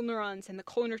tectal neurons and the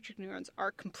cholinergic neurons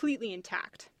are completely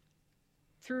intact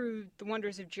through the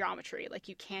wonders of geometry. Like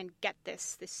you can get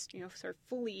this sort of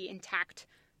fully intact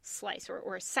slice,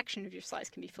 or a section of your slice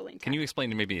can be fully intact. Can you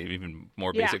explain to maybe an even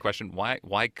more basic question?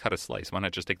 Why cut a slice? Why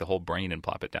not just take the whole brain and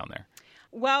plop it down there?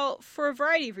 Well, for a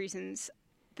variety of reasons.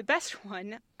 The best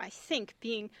one, I think,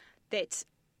 being that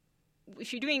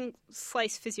if you're doing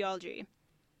slice physiology,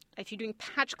 if you're doing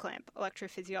patch clamp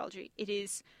electrophysiology, it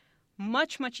is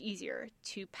much, much easier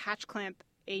to patch clamp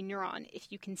a neuron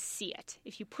if you can see it.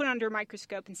 If you put it under a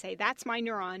microscope and say, that's my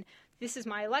neuron, this is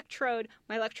my electrode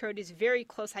is very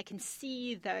close, I can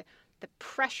see the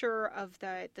pressure of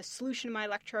the solution in my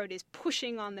electrode is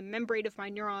pushing on the membrane of my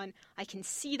neuron, I can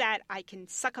see that, I can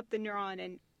suck up the neuron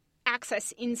and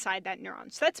access inside that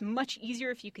neuron. So that's much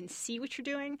easier if you can see what you're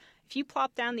doing. If you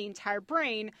plop down the entire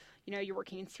brain, you're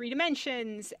working in 3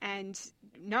 dimensions, and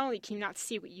not only can you not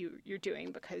see what you're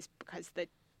doing because the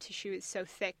tissue is so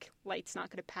thick, light's not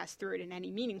going to pass through it in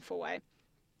any meaningful way.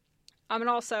 And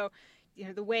also,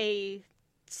 the way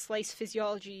slice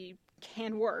physiology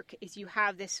can work is you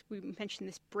have this, we mentioned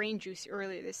this brain juice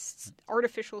earlier, this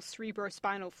artificial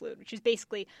cerebrospinal fluid, which is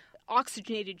basically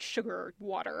oxygenated sugar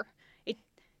water.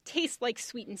 tastes like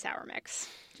sweet and sour mix.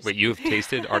 Wait, you've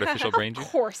tasted artificial brain juice?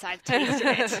 Of course I've tasted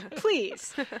it.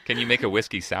 Please. Can you make a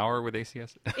whiskey sour with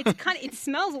ACS? It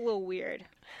smells a little weird.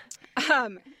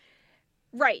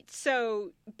 Right.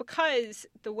 So because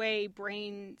the way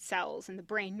brain cells and the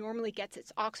brain normally gets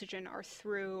its oxygen are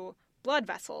through blood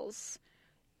vessels,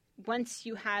 once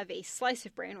you have a slice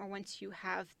of brain, or once you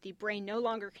have the brain no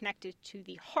longer connected to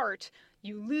the heart,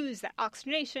 you lose that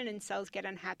oxygenation and cells get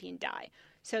unhappy and die.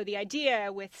 So the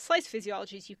idea with slice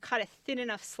physiology is you cut a thin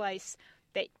enough slice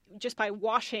that just by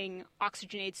washing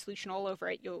oxygenated solution all over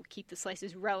it, you'll keep the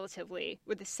slices relatively,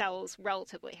 or the cells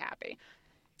relatively happy.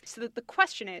 So the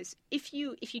question is, if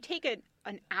you take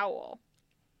an owl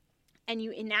and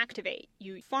you inactivate,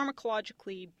 you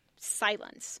pharmacologically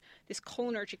silence this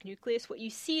cholinergic nucleus, what you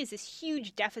see is this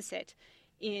huge deficit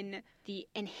in the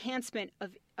enhancement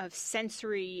of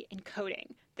sensory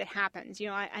encoding that happens. You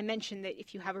know, I mentioned that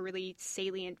if you have a really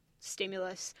salient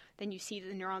stimulus, then you see that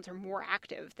the neurons are more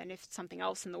active than if something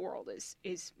else in the world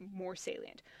is more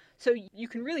salient. So you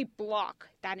can really block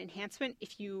that enhancement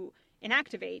if you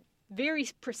inactivate very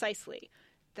precisely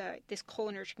this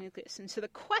cholinergic nucleus. And so the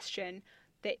question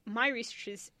that my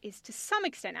research is to some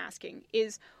extent asking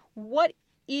is, what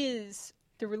is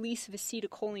the release of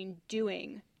acetylcholine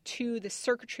doing to the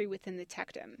circuitry within the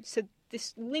tectum? So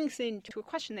this links into a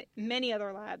question that many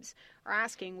other labs are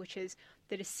asking, which is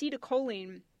that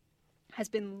acetylcholine has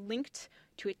been linked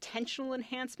to attentional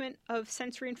enhancement of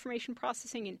sensory information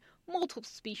processing in multiple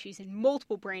species in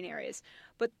multiple brain areas.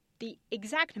 But the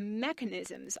exact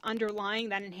mechanisms underlying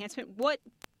that enhancement, what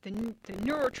the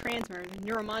neurotransmitter, the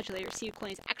neuromodulator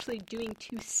acetylcholine is actually doing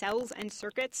to cells and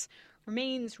circuits,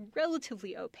 remains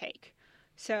relatively opaque.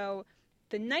 So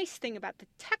the nice thing about the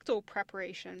tactile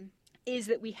preparation is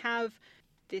that we have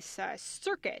this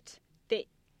circuit that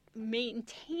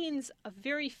maintains a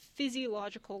very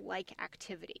physiological-like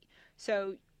activity.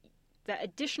 So the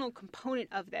additional component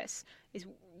of this is,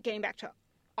 getting back to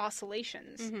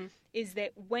oscillations, is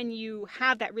that when you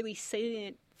have that really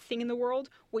salient thing in the world,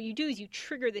 what you do is you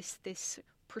trigger this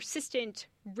persistent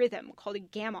rhythm called a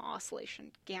gamma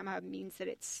oscillation. Gamma means that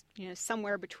it's, you know,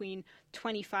 somewhere between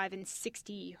 25 and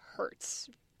 60 hertz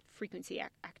frequency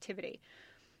activity.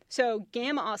 So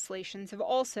gamma oscillations have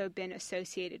also been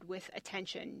associated with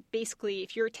attention. Basically,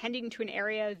 if you're attending to an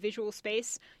area of visual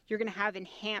space, you're going to have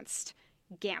enhanced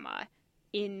gamma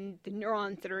in the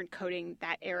neurons that are encoding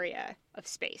that area of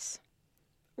space.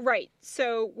 Right.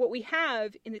 So what we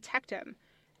have in the tectum,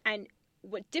 and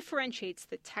what differentiates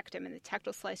the tectum and the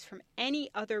tectal slice from any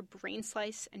other brain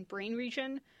slice and brain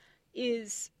region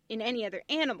is, in any other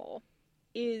animal,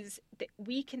 is that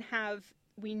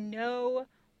we know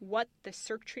what the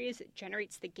circuitry is that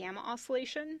generates the gamma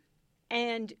oscillation,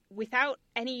 and without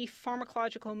any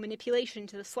pharmacological manipulation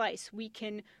to the slice, we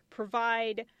can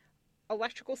provide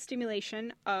electrical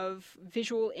stimulation of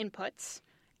visual inputs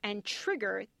and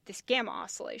trigger this gamma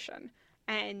oscillation.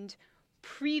 And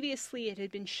previously, it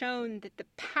had been shown that the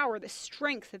power, the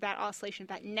strength of that oscillation,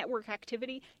 that network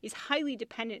activity, is highly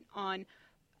dependent on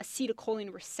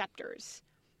acetylcholine receptors.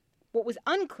 What was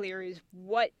unclear is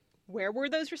where were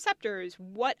those receptors?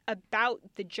 What about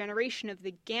the generation of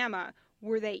the gamma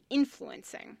were they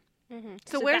influencing? Mm-hmm.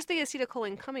 So where's the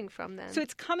acetylcholine coming from then? So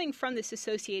it's coming from this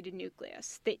associated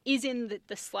nucleus that is in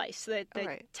the slice. So that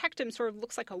the tectum sort of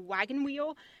looks like a wagon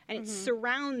wheel, and it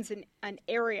surrounds an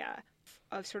area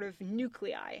of sort of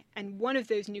nuclei, and one of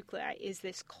those nuclei is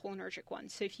this cholinergic one.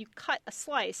 So if you cut a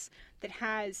slice that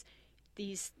has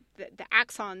the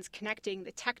axons connecting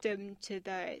the tectum to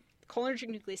the cholinergic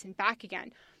nucleus and back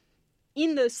again,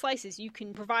 in those slices you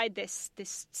can provide this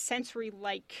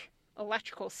sensory-like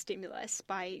electrical stimulus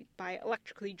by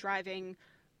electrically driving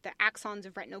the axons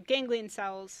of retinal ganglion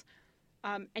cells,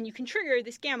 and you can trigger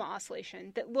this gamma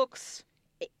oscillation that looks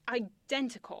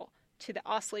identical to the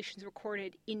oscillations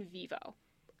recorded in vivo.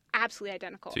 Absolutely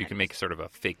identical. So you can make sort of a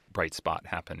fake bright spot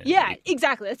happen.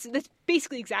 Exactly. That's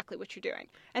basically exactly what you're doing.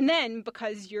 And then,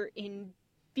 because you're in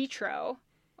vitro,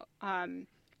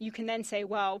 you can then say,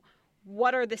 well,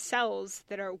 what are the cells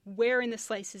that are, where in the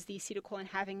slice is the acetylcholine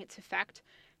having its effect?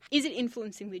 Is it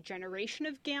influencing the generation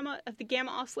of the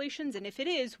gamma oscillations? And if it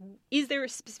is there a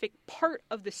specific part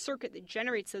of the circuit that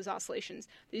generates those oscillations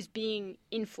that is being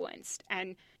influenced?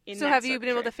 And so have you been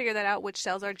able to figure that out, which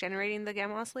cells are generating the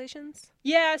gamma oscillations?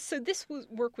 Yeah, so this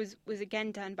work was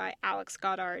again done by Alex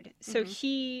Goddard. So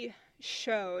he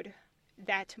showed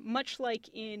that much like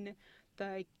in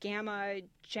the gamma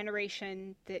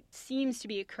generation that seems to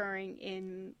be occurring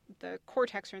in the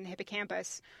cortex or in the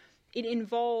hippocampus, it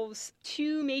involves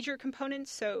two major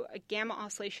components. So a gamma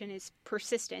oscillation is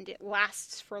persistent. It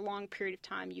lasts for a long period of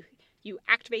time. You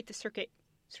activate the circuit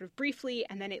sort of briefly,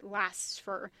 and then it lasts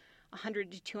for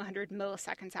 100 to 200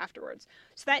 milliseconds afterwards.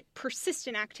 So that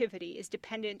persistent activity is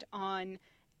dependent on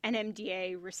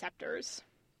NMDA receptors,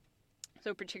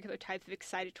 so a particular type of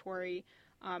excitatory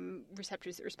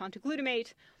receptors that respond to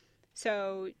glutamate.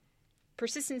 So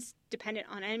persistence dependent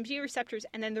on NMDA receptors,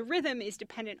 and then the rhythm is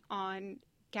dependent on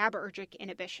GABAergic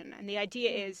inhibition. And the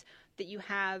idea is that you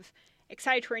have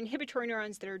excitatory and inhibitory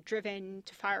neurons that are driven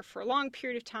to fire for a long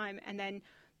period of time, and then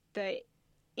the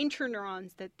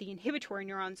interneurons, that the inhibitory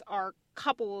neurons, are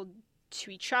coupled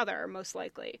to each other, most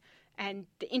likely. And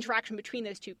the interaction between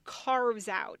those two carves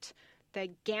out the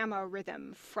gamma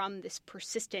rhythm from this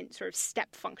persistent sort of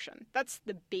step function. That's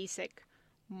the basic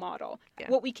model. Yeah.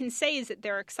 What we can say is that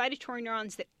there are excitatory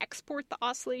neurons that export the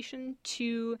oscillation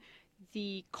to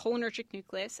the cholinergic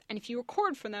nucleus, and if you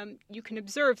record from them, you can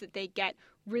observe that they get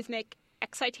rhythmic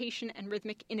excitation and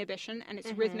rhythmic inhibition, and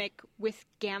it's rhythmic with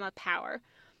gamma power.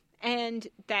 And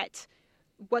that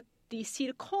what the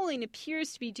acetylcholine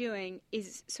appears to be doing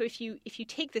is, so if you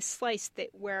take this slice that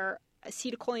where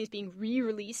acetylcholine is being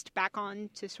re-released back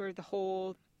onto sort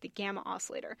of the gamma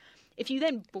oscillator, if you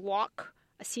then block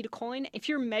acetylcholine, if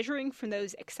you're measuring from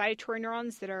those excitatory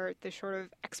neurons that are the sort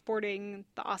of exporting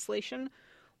the oscillation,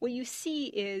 what you see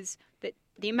is that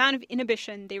the amount of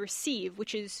inhibition they receive,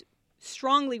 which is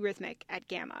strongly rhythmic at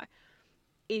gamma,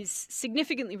 is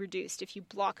significantly reduced if you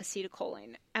block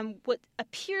acetylcholine. And what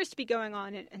appears to be going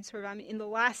on, and sort of I'm in the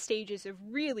last stages of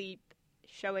really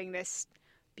showing this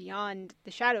beyond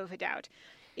the shadow of a doubt,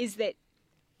 is that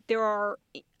there are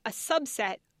a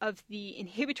subset of the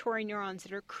inhibitory neurons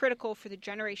that are critical for the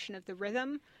generation of the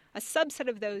rhythm. A subset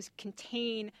of those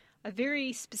contain a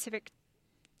very specific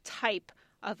type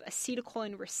of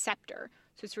acetylcholine receptor.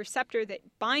 So it's a receptor that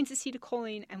binds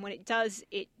acetylcholine, and when it does,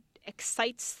 it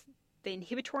excites the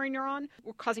inhibitory neuron,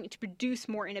 causing it to produce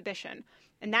more inhibition.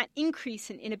 And that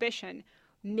increase in inhibition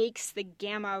makes the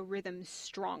gamma rhythm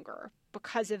stronger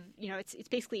because of, it's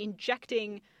basically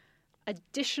injecting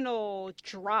additional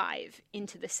drive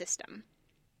into the system.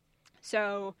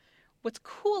 So what's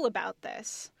cool about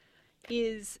this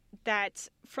is that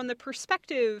from the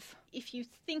perspective, if you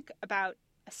think about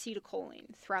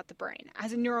acetylcholine throughout the brain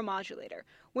as a neuromodulator,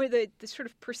 where the sort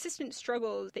of persistent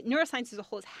struggles that neuroscience as a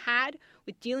whole has had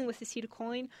with dealing with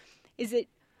acetylcholine is that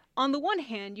on the one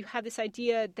hand, you have this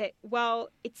idea that, well,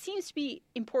 it seems to be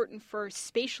important for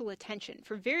spatial attention,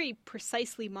 for very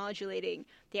precisely modulating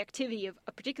the activity of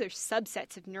particular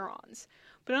subsets of neurons.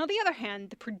 But on the other hand,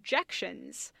 the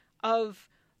projections of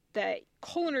the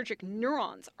cholinergic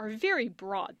neurons are very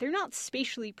broad. They're not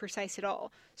spatially precise at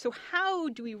all. So how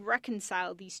do we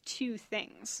reconcile these two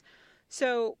things?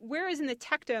 So whereas in the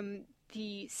tectum,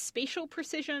 the spatial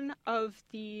precision of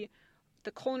the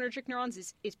cholinergic neurons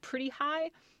is pretty high,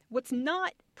 what's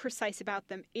not precise about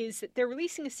them is that they're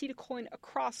releasing acetylcholine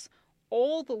across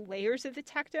all the layers of the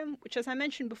tectum, which, as I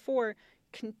mentioned before,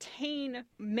 contain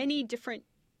many different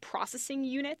processing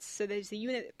units. So there's the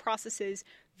unit that processes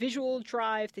visual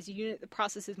drive, there's a unit that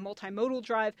processes multimodal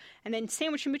drive, and then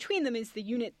sandwiched in between them is the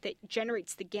unit that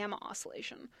generates the gamma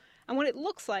oscillation. And what it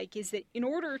looks like is that in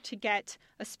order to get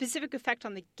a specific effect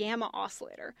on the gamma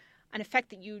oscillator, an effect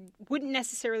that you wouldn't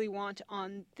necessarily want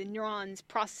on the neurons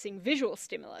processing visual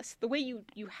stimulus, the way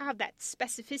you have that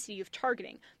specificity of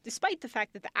targeting, despite the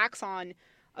fact that the axon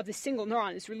of the single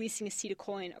neuron is releasing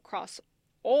acetylcholine across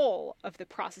all of the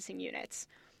processing units,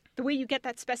 the way you get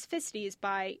that specificity is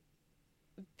by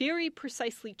very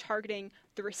precisely targeting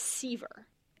the receiver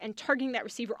and targeting that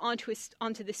receiver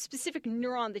onto the specific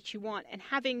neuron that you want, and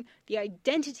having the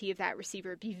identity of that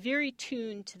receiver be very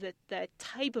tuned to the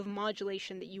type of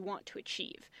modulation that you want to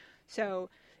achieve.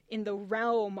 So in the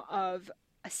realm of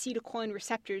acetylcholine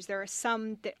receptors, there are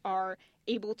some that are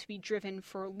able to be driven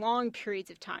for long periods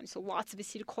of time. So lots of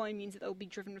acetylcholine means that they'll be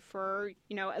driven for,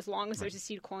 as long as there's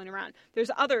acetylcholine around.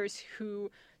 There's others who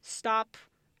stop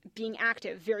being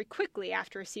active very quickly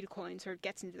after acetylcholine sort of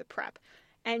gets into the prep.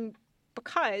 And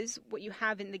because what you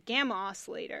have in the gamma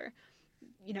oscillator,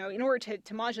 in order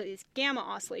to modulate this gamma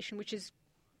oscillation, which is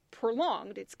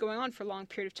prolonged, it's going on for a long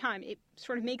period of time, it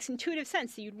sort of makes intuitive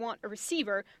sense that you'd want a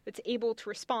receiver that's able to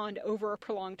respond over a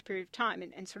prolonged period of time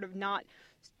and sort of not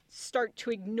start to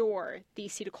ignore the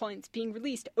acetylcholine being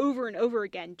released over and over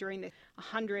again during the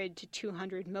 100 to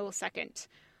 200 millisecond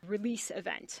release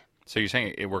event. So you're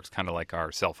saying it works kind of like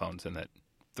our cell phones in that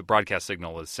the broadcast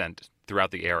signal is sent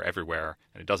throughout the air everywhere,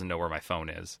 and it doesn't know where my phone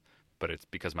is, but it's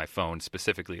because my phone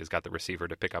specifically has got the receiver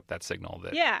to pick up that signal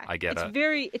that I get.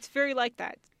 It's very like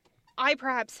that. I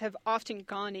perhaps have often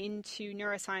gone into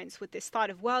neuroscience with this thought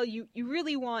of, well, you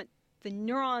really want the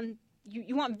neuron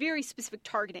you want very specific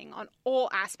targeting on all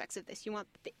aspects of this. You want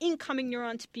the incoming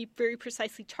neuron to be very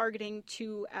precisely targeting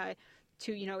to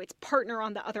its partner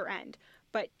on the other end.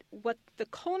 But what the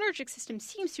cholinergic system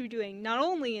seems to be doing, not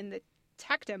only in the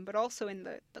tectum, but also in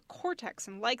the cortex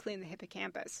and likely in the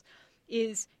hippocampus,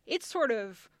 is it's sort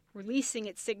of releasing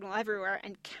its signal everywhere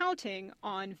and counting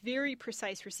on very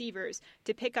precise receivers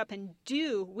to pick up and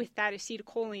do with that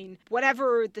acetylcholine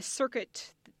whatever the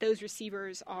circuit that those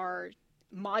receivers are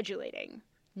modulating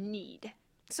need.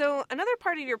 So another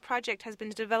part of your project has been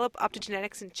to develop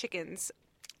optogenetics in chickens.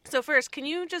 So first, can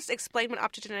you just explain what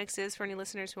optogenetics is for any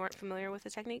listeners who aren't familiar with the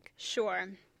technique? Sure.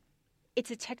 It's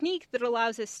a technique that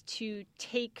allows us to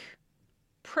take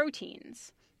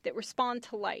proteins that respond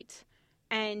to light,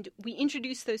 and we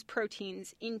introduce those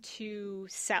proteins into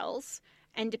cells,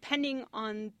 and depending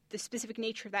on the specific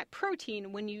nature of that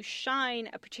protein, when you shine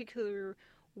a particular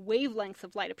wavelength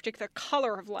of light, a particular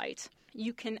color of light,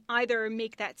 you can either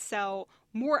make that cell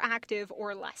more active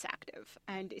or less active.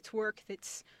 And it's work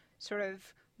that's sort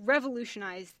of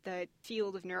revolutionized the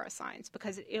field of neuroscience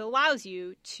because it allows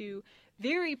you to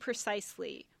very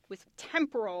precisely, with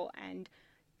temporal and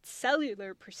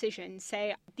cellular precision,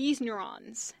 say these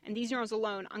neurons and these neurons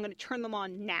alone, I'm going to turn them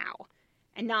on now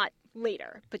and not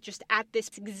later, but just at this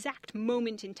exact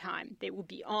moment in time, they will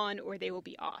be on or they will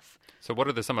be off. So what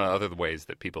are some of the other ways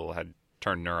that people had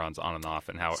turned neurons on and off,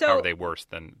 and how are they worse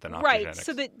than optogenetics? Right.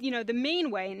 So that, the main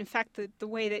way, and in fact the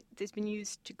way that has been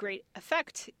used to great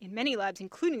effect in many labs,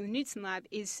 including the Knudsen lab,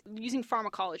 is using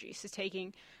pharmacology. So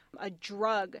taking a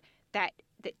drug that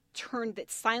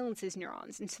silences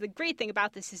neurons. And so the great thing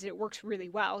about this is it works really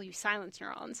well. You silence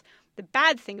neurons. The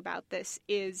bad thing about this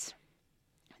is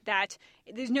that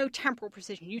there's no temporal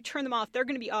precision. You turn them off, they're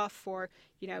going to be off for,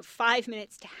 5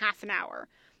 minutes to half an hour.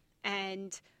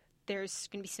 And there's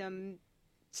going to be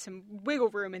some wiggle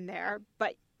room in there.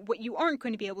 But what you aren't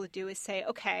going to be able to do is say,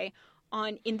 okay,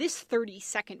 in this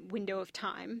 30-second window of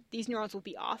time, these neurons will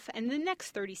be off, and the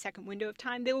next 30-second window of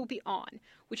time, they will be on,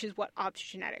 which is what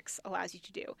optogenetics allows you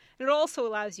to do. And it also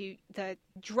allows you, the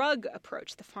drug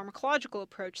approach, the pharmacological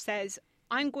approach, says,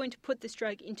 I'm going to put this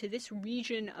drug into this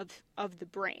region of the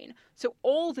brain. So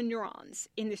all the neurons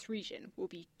in this region will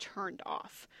be turned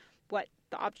off. What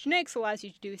the optogenetics allows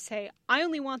you to do is say, I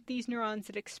only want these neurons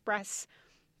that express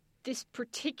this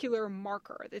particular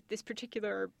marker, this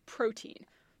particular protein.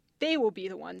 They will be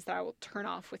the ones that I will turn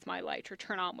off with my light or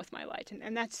turn on with my light.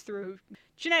 And that's through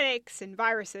genetics and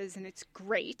viruses, and it's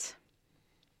great.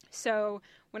 So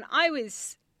when I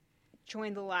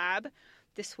joined the lab,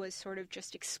 this was sort of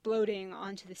just exploding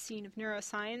onto the scene of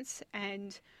neuroscience.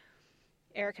 And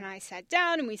Eric and I sat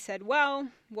down and we said, well,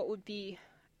 what would be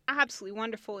absolutely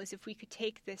wonderful is if we could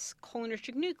take this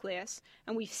cholinergic nucleus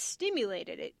and we've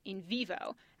stimulated it in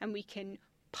vivo, and we can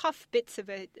puff bits of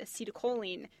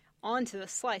acetylcholine onto the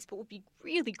slice. But what would be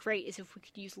really great is if we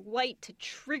could use light to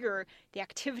trigger the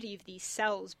activity of these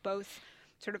cells, both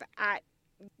sort of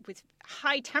with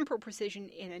high temporal precision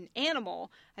in an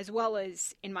animal as well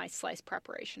as in my slice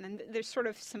preparation. And there's sort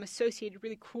of some associated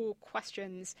really cool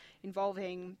questions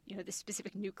involving, the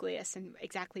specific nucleus and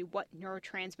exactly what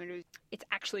neurotransmitters it's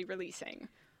actually releasing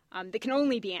that can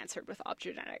only be answered with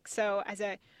optogenetics. So as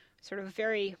a sort of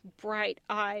very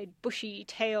bright-eyed,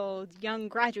 bushy-tailed young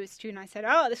graduate student, I said,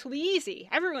 oh, this will be easy.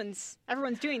 Everyone's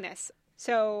doing this.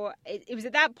 So it was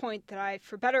at that point that I,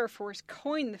 for better or for worse,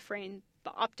 coined the phrase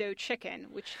the opto chicken,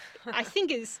 which I think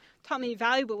has taught me a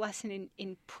valuable lesson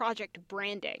in project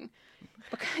branding,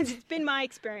 because it's been my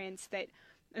experience that,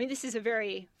 this is a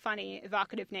very funny,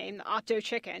 evocative name, the opto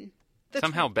chicken.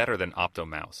 Somehow better than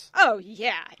optomouse. Oh,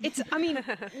 yeah.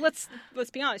 Let's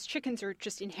be honest, chickens are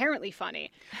just inherently funny.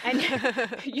 And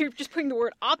you're just putting the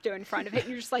word opto in front of it, and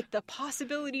you're just like, the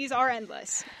possibilities are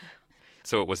endless.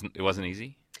 So it wasn't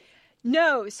easy?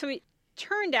 No. So it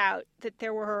turned out that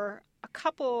there were a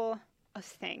couple of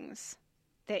things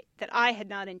that I had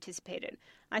not anticipated.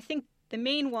 I think the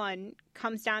main one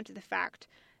comes down to the fact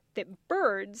that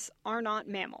birds are not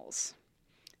mammals.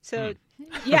 So,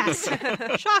 yes,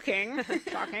 shocking.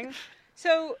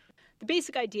 So the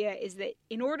basic idea is that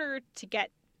in order to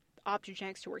get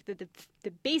optogenetics to work,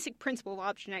 the basic principle of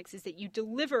optogenetics is that you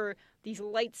deliver these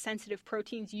light-sensitive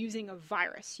proteins using a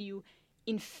virus. You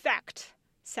infect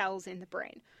cells in the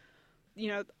brain.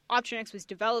 Optogenetics was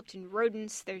developed in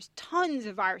rodents. There's tons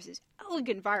of viruses,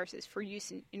 elegant viruses for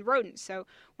use in rodents. So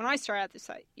when I started out this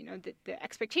site, the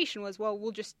expectation was, well,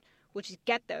 we'll just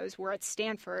get those. We're at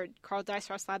Stanford. Carl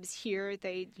Dijkstra's lab is here.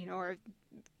 They, are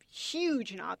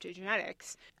huge in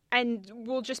optogenetics. And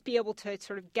we'll just be able to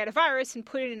sort of get a virus and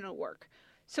put it in, and it'll work.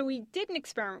 So we did an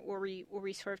experiment where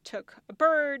we sort of took a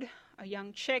bird, a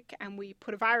young chick, and we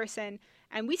put a virus in,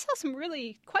 and we saw some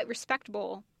really quite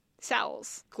respectable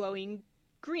cells glowing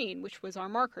green, which was our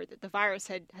marker that the virus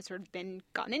had sort of been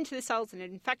gotten into the cells and had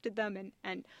infected them,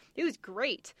 and it was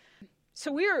great.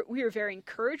 So we were very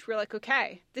encouraged. We were like,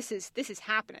 okay, this is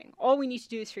happening. All we need to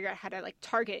do is figure out how to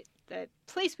target the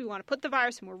place we want to put the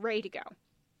virus, and we're ready to go.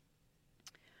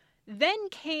 Then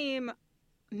came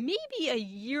maybe a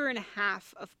year and a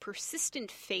half of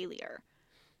persistent failure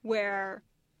where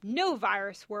no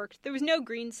virus worked. There was no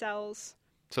green cells.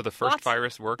 So the first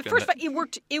virus worked? It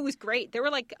worked. It was great. There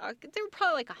were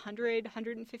probably 100,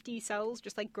 150 cells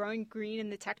just growing green in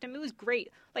the tectum. It was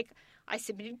great. I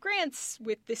submitted grants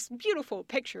with this beautiful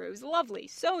picture. It was lovely.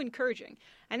 So encouraging.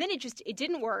 And then it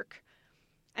didn't work.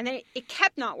 And then it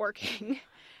kept not working.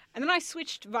 And then I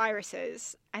switched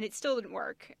viruses and it still didn't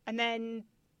work. And then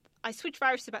I switched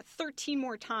viruses about 13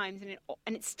 more times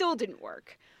and it still didn't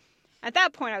work. At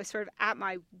that point, I was sort of at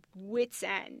my wit's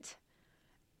end.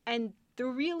 And the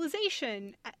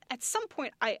realization, at some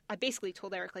point, I basically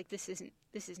told Eric, this isn't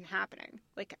happening.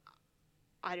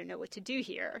 I don't know what to do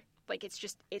here.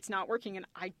 It's not working, and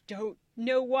I don't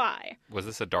know why. Was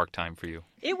this a dark time for you?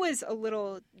 It was a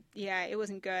little, yeah, it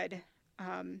wasn't good.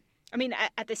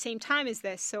 At the same time as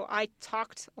this, so I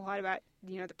talked a lot about,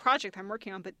 the project I'm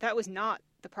working on, but that was not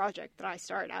the project that I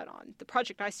started out on. The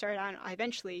project I started on, I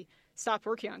eventually stopped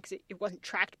working on because it wasn't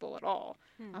tractable at all,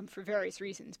 for various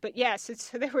reasons. But yeah, so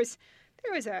there was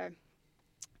a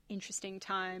interesting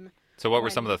time. So what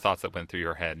were some of the thoughts that went through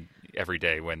your head every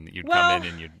day when you'd come in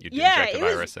and you'd inject the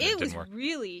virus and it didn't work? It was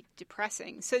really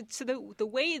depressing. So the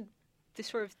way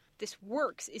this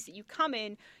works is that you come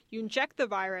in, you inject the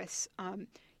virus.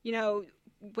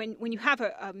 When you have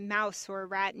a mouse or a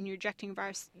rat and you're injecting a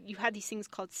virus, you have these things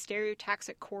called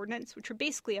stereotaxic coordinates, which are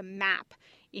basically a map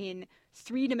in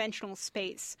three-dimensional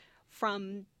space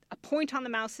from a point on the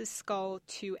mouse's skull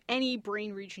to any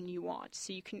brain region you want.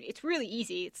 So it's really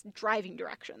easy. It's driving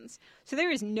directions. So there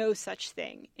is no such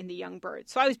thing in the young bird.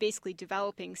 So I was basically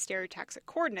developing stereotaxic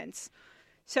coordinates.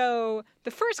 So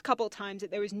the first couple of times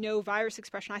that there was no virus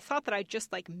expression, I thought that I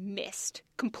just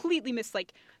completely missed.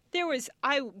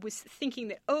 I was thinking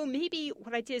that, maybe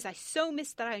what I did is I so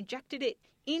missed that I injected it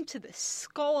into the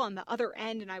skull on the other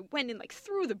end and I went in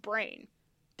through the brain.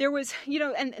 There was,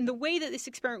 and the way that this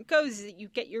experiment goes is that you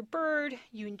get your bird,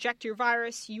 you inject your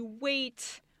virus, you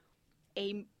wait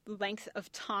a length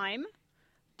of time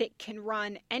that can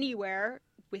run anywhere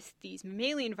with these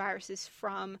mammalian viruses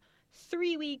from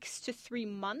 3 weeks to 3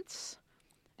 months,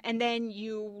 and then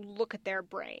you look at their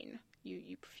brain.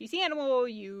 You perfuse the animal,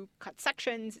 you cut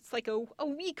sections. It's a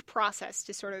week process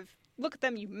to sort of look at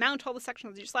them. You mount all the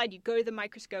sections on your slide. You go to the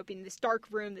microscope in this dark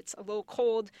room that's a little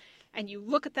cold, and you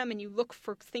look at them and you look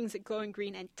for things that glow in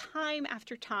green. And time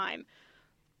after time,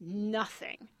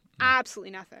 nothing,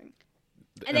 absolutely nothing.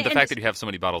 And the fact that you have so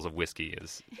many bottles of whiskey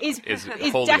is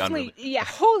wholly definitely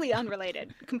wholly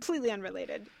unrelated, completely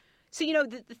unrelated. So,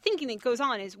 the thinking that goes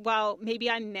on is, well, maybe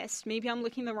I missed. Maybe I'm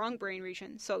looking in the wrong brain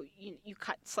region. So you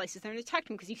cut slices there in the tectum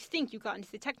because you think you got into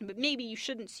the tectum, but maybe you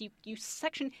shouldn't. So you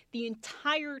section the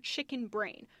entire chicken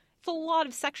brain. It's a lot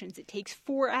of sections. It takes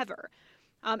forever.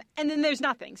 And then there's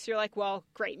nothing. So you're like, well,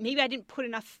 great. Maybe I didn't put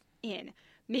enough in.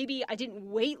 Maybe I didn't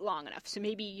wait long enough. So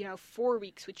maybe, 4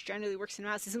 weeks, which generally works in a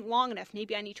mouse, isn't long enough.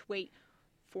 Maybe I need to wait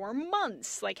 4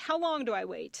 months. How long do I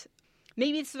wait?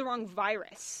 Maybe it's the wrong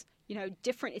virus.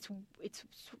 It's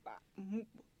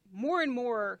more and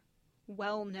more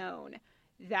well known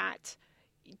that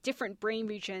different brain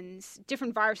regions,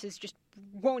 different viruses just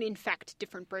won't infect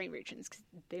different brain regions because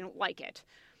they don't like it.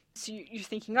 So you're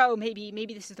thinking,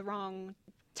 maybe this is the wrong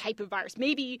type of virus.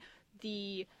 Maybe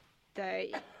the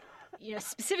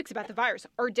specifics about the virus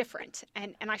are different,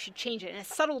 and I should change it. And a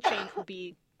subtle change will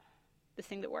be the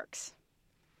thing that works.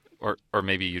 Or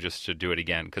maybe you just should do it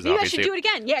again because I should do it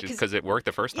again. Yeah, because it worked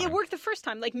the first time. It worked the first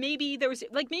time. Maybe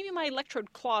my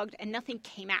electrode clogged and nothing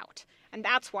came out, and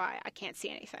that's why I can't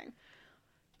see anything.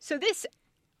 So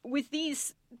with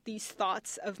these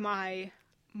thoughts of my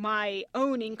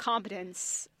own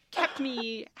incompetence, kept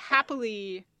me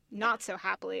happily, not so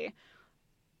happily,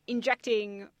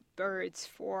 injecting birds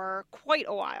for quite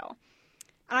a while.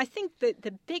 And I think that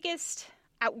the biggest,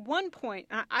 at one point,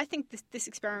 I think this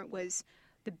experiment was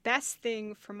the best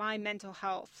thing for my mental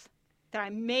health that I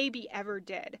maybe ever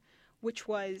did, which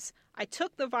was I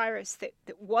took the virus that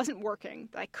wasn't working,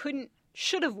 that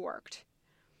should have worked,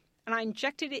 and I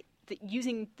injected it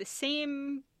using the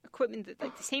same equipment,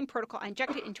 the same protocol. I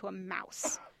injected it into a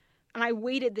mouse, and I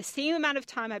waited the same amount of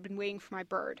time I'd been waiting for my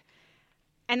bird.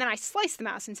 And then I sliced the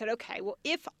mouse and said, okay, well,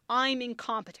 if I'm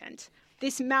incompetent,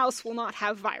 this mouse will not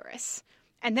have virus.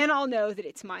 And then I'll know that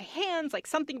it's my hands, like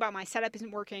something about my setup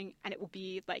isn't working, and it will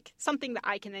be like something that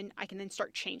I can then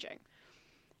start changing.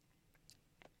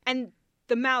 And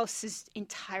the mouse's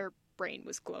entire brain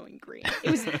was glowing green.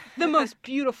 It was the most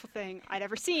beautiful thing I'd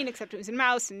ever seen, except it was a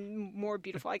mouse, and more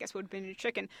beautiful, I guess, would have been a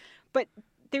chicken. But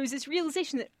there was this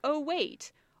realization that, oh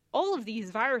wait, all of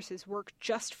these viruses work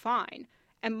just fine,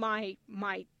 and my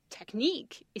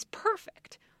technique is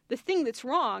perfect. The thing that's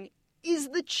wrong is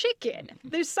the chicken.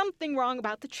 There's something wrong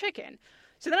about the chicken.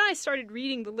 So then I started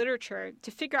reading the literature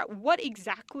to figure out what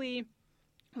exactly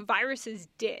viruses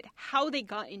did, how they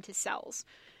got into cells.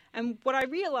 And what I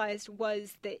realized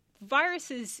was that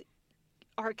viruses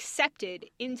are accepted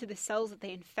into the cells that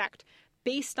they infect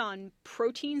based on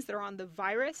proteins that are on the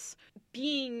virus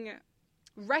being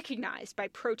recognized by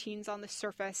proteins on the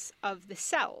surface of the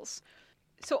cells.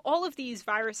 So all of these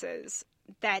viruses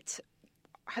that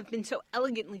have been so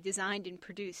elegantly designed and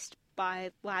produced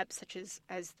by labs such as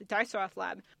the Daisaroff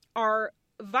lab are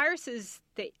viruses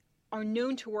that are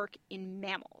known to work in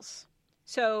mammals.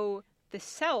 So the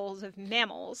cells of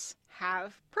mammals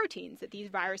have proteins that these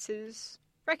viruses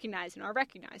recognize and are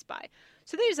recognized by.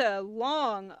 So there's a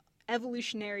long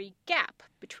evolutionary gap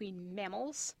between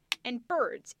mammals and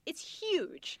birds. It's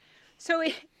huge. So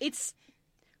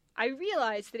I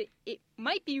realized that it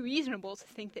might be reasonable to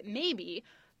think that maybe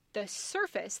the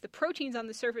proteins on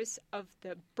the surface of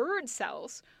the bird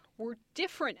cells were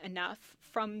different enough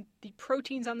from the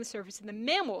proteins on the surface of the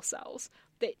mammal cells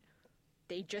that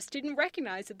they just didn't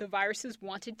recognize that the viruses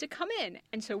wanted to come in,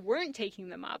 and so weren't taking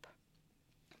them up,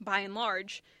 by and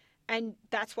large, and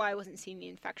that's why I wasn't seeing the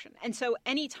infection. And so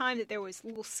any time that there was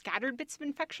little scattered bits of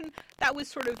infection, that was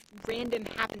sort of random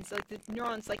happens. Like the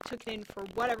neurons took it in for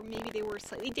whatever, maybe they were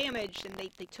slightly damaged, and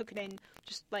they took it in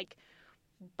just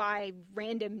by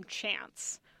random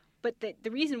chance. But the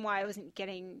reason why I wasn't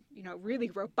getting, really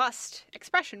robust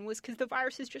expression was because the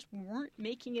viruses just weren't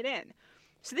making it in.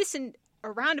 So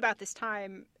around about this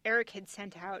time, Eric had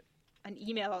sent out an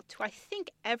email to, I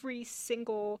think, every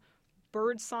single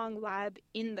birdsong lab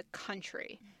in the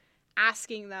country,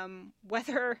 asking them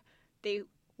whether they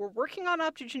were working on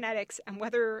optogenetics and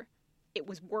whether it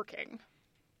was working,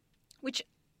 which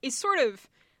is sort of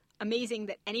amazing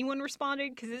that anyone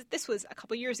responded, because this was a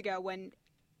couple years ago when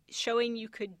showing you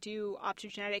could do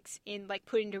optogenetics in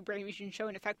put into a brain region show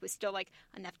an effect was still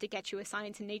enough to get you a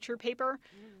Science and Nature paper,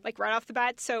 right off the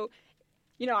bat. So,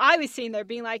 I was sitting there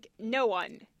being no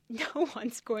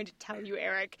one's going to tell you,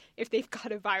 Eric, if they've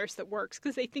got a virus that works,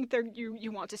 because they think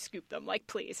you want to scoop them.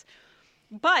 Please.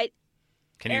 But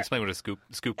can you explain what a scoop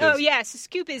is? Oh yeah, so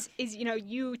scoop is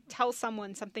you tell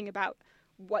someone something about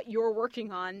what you're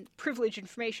working on, privileged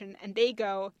information, and they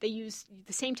use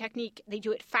the same technique, they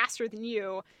do it faster than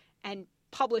you, and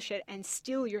publish it and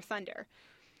steal your thunder.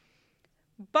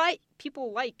 But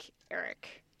people like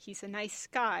Eric. He's a nice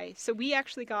guy. So we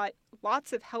actually got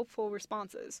lots of helpful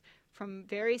responses from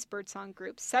various birdsong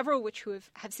groups, several which who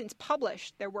have since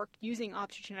published their work using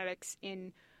optogenetics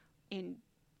in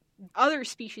other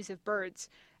species of birds.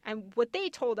 And what they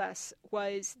told us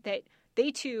was that they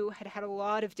too had a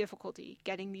lot of difficulty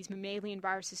getting these mammalian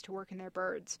viruses to work in their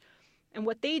birds. And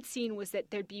what they'd seen was that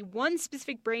there'd be one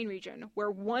specific brain region where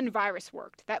one virus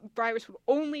worked. That virus would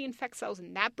only infect cells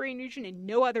in that brain region and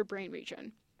no other brain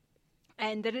region.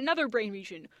 And that another brain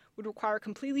region would require a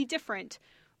completely different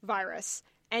virus,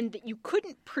 and that you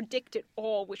couldn't predict at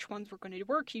all which ones were going to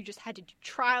work. You just had to do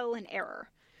trial and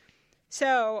error.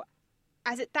 So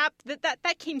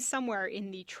that came somewhere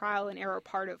in the trial and error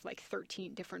part of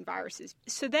 13 different viruses.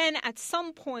 So then at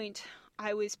some point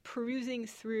I was perusing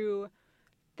through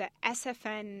the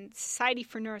SFN Society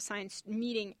for Neuroscience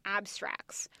meeting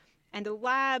abstracts, and a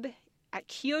lab at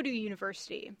Kyoto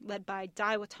University led by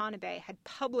Dai Watanabe had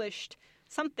published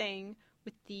something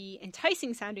with the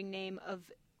enticing sounding name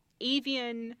of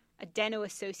avian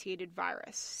adeno-associated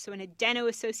virus. So an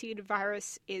adeno-associated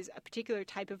virus is a particular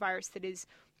type of virus that is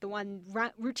the one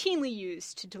routinely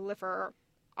used to deliver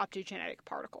optogenetic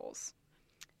particles.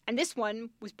 And this one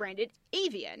was branded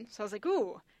avian. So I was like,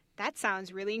 ooh, that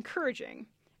sounds really encouraging.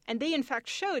 And they, in fact,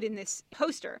 showed in this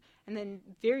poster, and then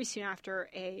very soon after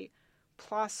a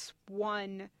PLOS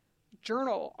One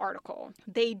journal article,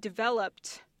 they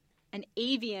developed an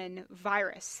avian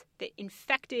virus that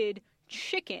infected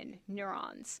chicken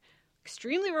neurons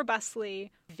extremely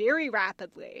robustly, very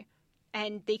rapidly,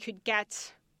 and they could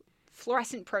get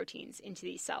fluorescent proteins into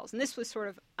these cells. And this was sort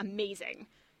of amazing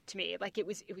to me. It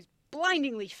was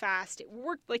blindingly fast. It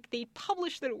worked. They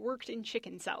published that it worked in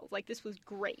chicken cells. This was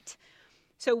great.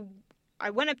 So I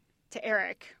went up to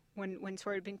Eric when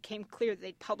sort of became clear that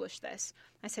they'd published this.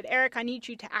 I said, Eric, I need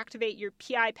you to activate your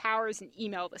PI powers and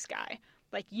email this guy.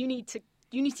 Like, you need to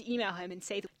email him and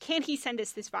say, can he send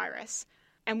us this virus?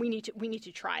 And we need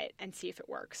to try it and see if it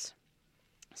works.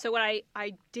 So what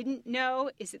I didn't know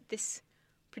is that this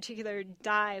particular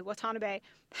Dai Watanabe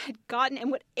had gotten,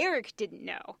 and what Eric didn't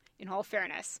know, in all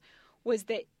fairness, was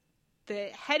that the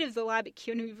head of the lab at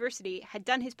Kyoto University had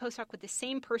done his postdoc with the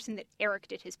same person that Eric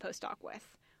did his postdoc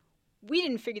with. We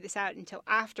didn't figure this out until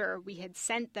after we had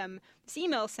sent them this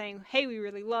email saying, hey, we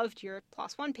really loved your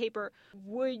PLOS One paper.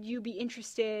 Would you be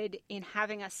interested in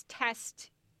having us test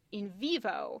in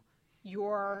vivo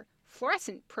your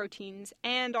fluorescent proteins,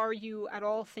 and are you at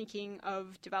all thinking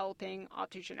of developing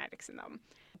optogenetics in them?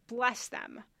 Bless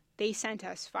them. They sent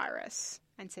us virus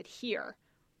and said, here,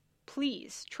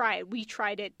 please try it. We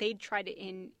tried it. They'd tried it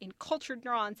in cultured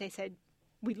neurons. They said,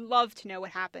 we'd love to know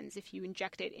what happens if you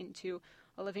inject it into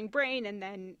a living brain and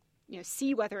then,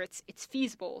 see whether it's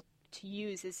feasible to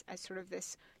use as sort of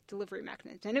this delivery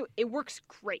mechanism. And it works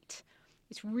great.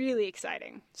 It's really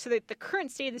exciting. So the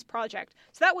current state of this project,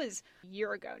 so that was a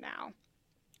year ago now.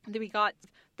 And then we got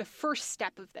the first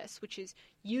step of this, which is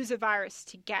use a virus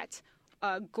to get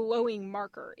a glowing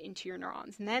marker into your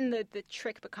neurons. And then the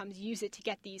trick becomes use it to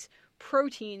get these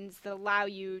proteins that allow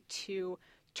you to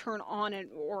turn on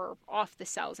or off the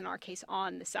cells, in our case,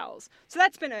 on the cells. So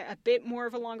that's been a bit more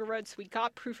of a longer road. So we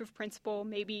got proof of principle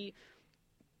maybe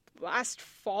last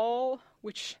fall,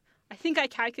 which I think I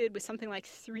calculated was something like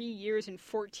 3 years and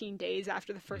 14 days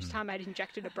after the first time I'd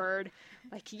injected a bird.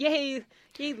 Like, yay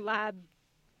lab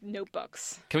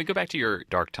notebooks. Can we go back to your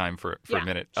dark time for a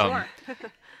minute? Sure.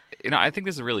 I think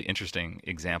this is a really interesting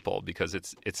example because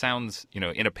it sounds,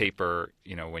 in a paper,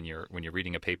 when you're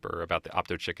reading a paper about the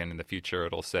optochicken in the future,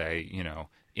 it'll say,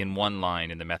 in one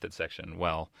line in the method section,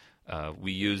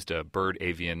 we used a bird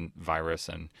avian virus,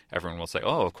 and everyone will say,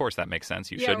 oh, of course that makes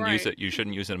sense. You shouldn't use it. You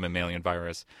shouldn't use a mammalian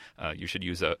virus. You should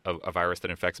use a virus that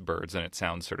infects birds, and it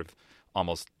sounds sort of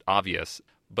almost obvious.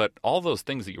 But all those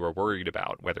things that you were worried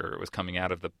about, whether it was coming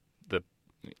out of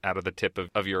the tip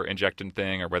of your injectant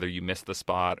thing, or whether you missed the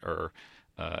spot, or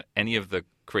any of the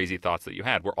crazy thoughts that you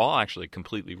had, were all actually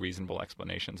completely reasonable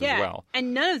explanations as well.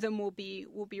 And none of them will be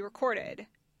recorded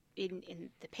in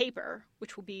the paper,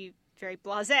 which will be very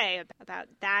blasé about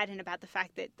that and about the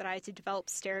fact that I had to develop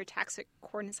stereotaxic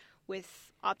coordinates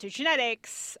with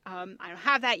optogenetics. I don't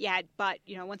have that yet, but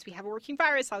once we have a working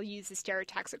virus, I'll use the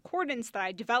stereotaxic coordinates that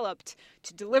I developed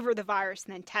to deliver the virus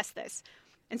and then test this.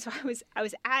 And so I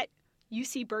was at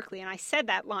UC Berkeley, and I said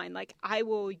that line, like, I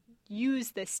will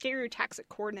use the stereotaxic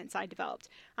coordinates I developed.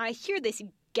 And I hear this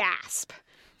gasp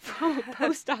from a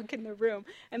postdoc in the room,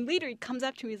 and later he comes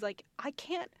up to me, he's like, I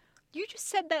can't, you just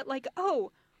said that like,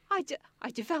 oh,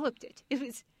 I developed it.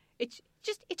 It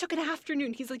took an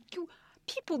afternoon. He's like,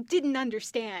 people didn't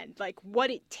understand like what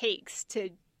it takes to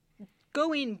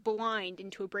go in blind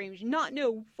into a brain, not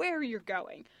know where you're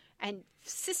going, and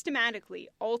systematically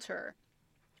alter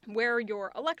where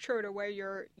your electrode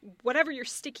or whatever you're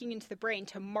sticking into the brain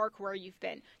to mark where you've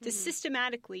been, to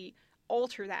systematically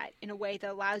alter that in a way that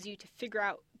allows you to figure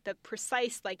out the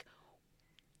precise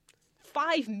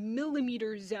 5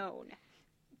 millimeter zone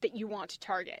that you want to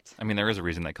target. I mean, there is a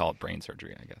reason they call it brain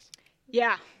surgery, I guess.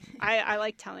 Yeah, I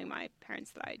like telling my parents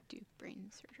that I do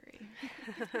brain surgery.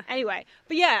 Anyway,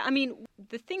 but yeah, I mean,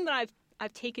 the thing that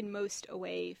I've taken most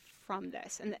away from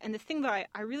this, and the thing that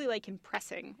I really like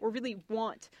impressing, or really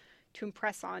want to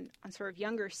impress on sort of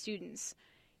younger students,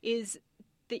 is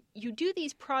that you do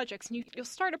these projects, and you'll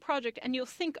start a project, and you'll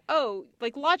think, oh,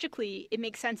 like logically, it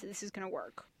makes sense that this is going to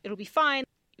work. It'll be fine.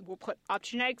 We'll put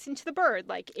optogenetics into the bird,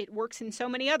 like it works in so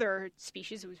many other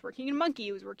species. It was working in monkey,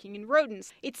 it was working in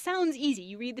rodents. It sounds easy.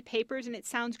 You read the papers and it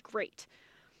sounds great.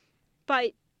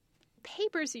 But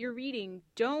papers that you're reading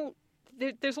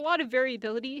there's a lot of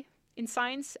variability in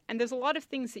science, and there's a lot of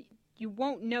things that you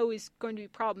won't know is going to be a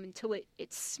problem until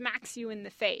it smacks you in the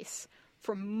face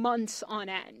for months on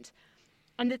end.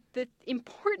 And the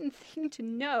important thing to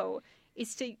know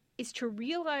is to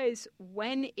realize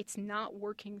when it's not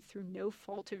working through no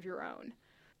fault of your own.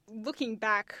 Looking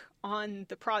back on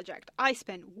the project, I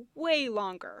spent way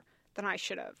longer than I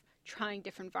should have trying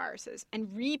different viruses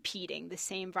and repeating the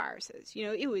same viruses.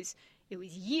 It was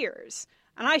years,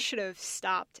 and I should have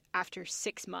stopped after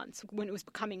 6 months when it was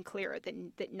becoming clear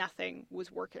that nothing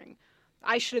was working.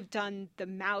 I should have done the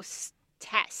mouse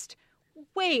test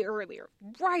way earlier,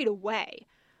 right away.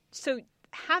 So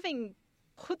having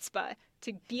chutzpah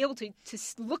to be able to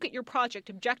look at your project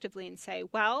objectively and say,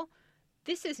 well,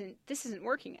 this isn't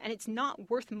working, and it's not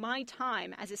worth my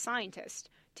time as a scientist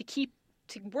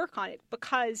to work on it,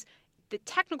 because the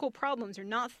technical problems are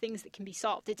not things that can be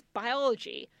solved. It's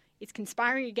biology. It's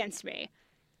conspiring against me.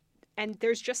 And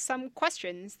there's just some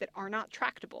questions that are not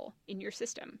tractable in your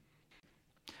system.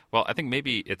 Well, I think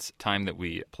maybe it's time that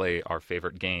we play our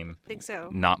favorite game, I think so.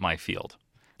 Not My Field.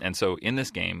 And so in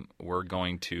this game, we're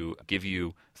going to give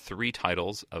you 3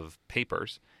 titles of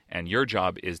papers, and your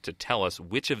job is to tell us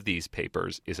which of these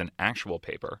papers is an actual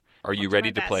paper. Are you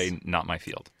ready to play Not My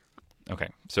Field? Okay,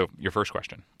 so your first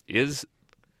question. Is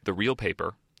the real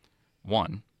paper,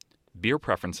 1, beer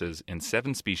preferences in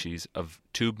 7 species of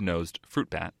tube-nosed fruit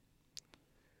bat,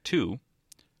 2,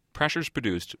 pressures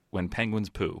produced when penguins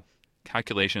poo,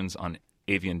 calculations on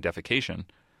avian defecation,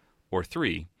 or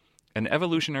 3, an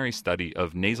evolutionary study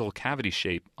of nasal cavity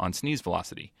shape on sneeze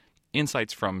velocity,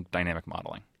 insights from dynamic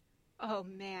modeling? Oh,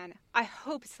 man. I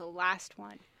hope it's the last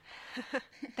one.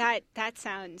 That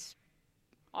sounds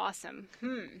awesome.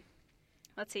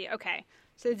 Let's see. Okay.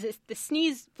 So the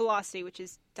sneeze velocity, which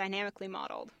is dynamically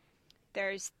modeled.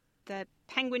 There's the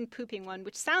penguin pooping one,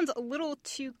 which sounds a little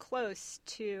too close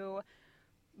to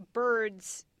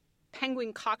birds'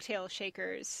 penguin cocktail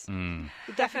shakers.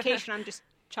 The defecation, I'm just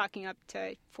chalking up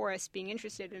to Forrest being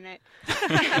interested in it.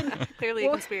 Clearly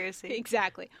a conspiracy.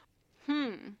 Exactly.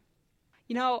 You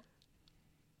know,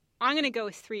 I'm going to go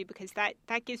with 3 because that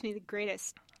gives me the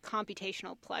greatest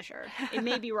computational pleasure. It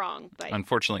may be wrong, but...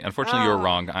 Unfortunately, you're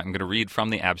wrong. I'm going to read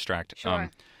from the abstract. Sure.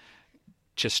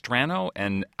 Chistrano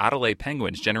and Adelaide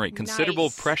penguins generate considerable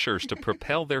pressures to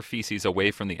propel their feces away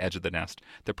from the edge of the nest.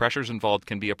 The pressures involved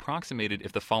can be approximated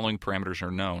if the following parameters are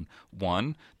known.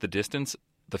 1, the distance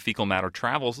the fecal matter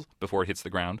travels before it hits the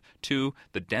ground. 2,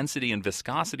 the density and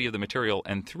viscosity of the material.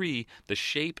 And 3, the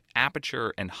shape,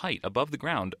 aperture, and height above the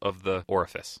ground of the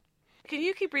orifice. Can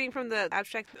you keep reading from the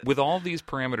abstract? With all these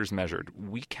parameters measured,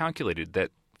 we calculated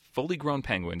that fully grown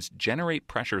penguins generate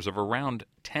pressures of around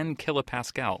 10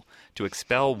 kilopascal to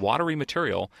expel watery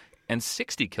material and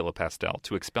 60 kilopascal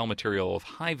to expel material of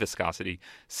high viscosity,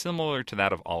 similar to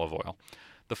that of olive oil.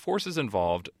 The forces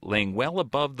involved, laying well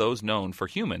above those known for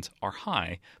humans, are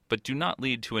high, but do not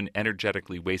lead to an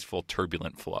energetically wasteful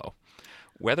turbulent flow.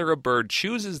 Whether a bird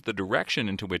chooses the direction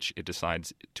into which it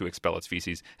decides to expel its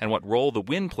feces and what role the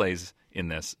wind plays in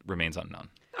this remains unknown.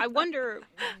 I wonder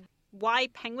why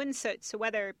penguins, so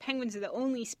whether penguins are the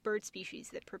only bird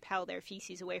species that propel their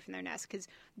feces away from their nest, because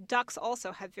ducks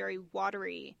also have very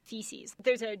watery feces.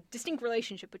 There's a distinct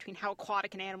relationship between how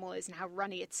aquatic an animal is and how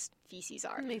runny its feces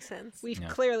are. That makes sense. We've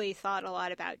clearly thought a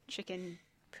lot about chicken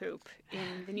poop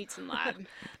in the Knudsen lab.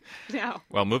 No.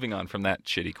 Well, moving on from that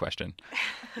shitty question.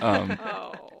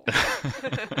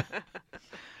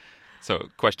 So,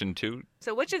 question 2.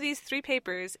 So which of these 3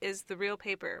 papers is the real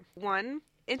paper? 1,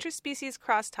 interspecies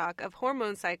crosstalk of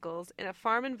hormone cycles in a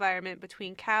farm environment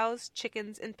between cows,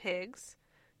 chickens, and pigs.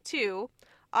 2,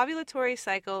 ovulatory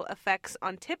cycle effects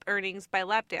on tip earnings by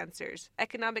lap dancers,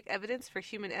 economic evidence for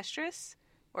human estrus.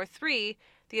 Or 3,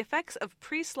 the effects of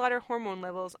pre-slaughter hormone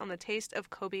levels on the taste of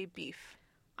Kobe beef.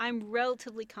 I'm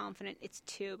relatively confident it's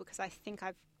 2 because I think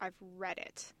I've read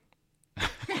it.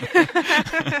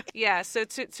 Yeah, so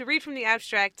to read from the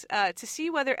abstract, to see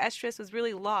whether estrus was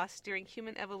really lost during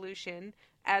human evolution,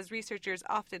 as researchers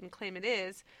often claim it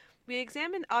is, we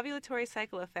examined ovulatory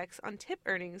cycle effects on tip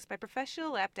earnings by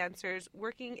professional lap dancers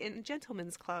working in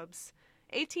gentlemen's clubs.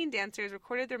 18 dancers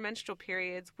recorded their menstrual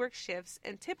periods, work shifts,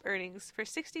 and tip earnings for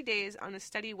 60 days on the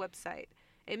study website.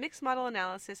 A mixed model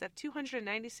analysis of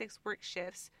 296 work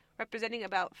shifts, representing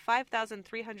about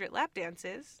 5,300 lap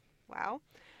dances,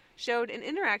 showed an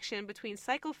interaction between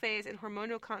cycle phase and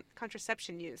hormonal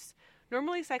contraception use.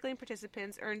 Normally, cycling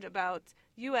participants earned about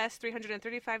US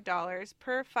 $335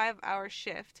 per 5-hour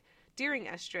shift during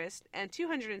estrus and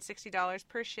 $260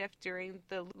 per shift during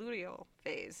the luteal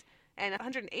phase, and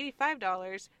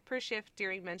 $185 per shift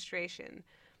during menstruation.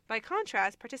 By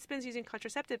contrast, participants using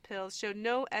contraceptive pills showed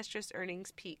no estrus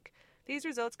earnings peak. These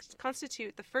results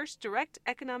constitute the first direct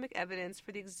economic evidence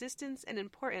for the existence and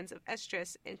importance of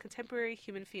estrus in contemporary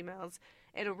human females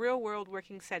in a real-world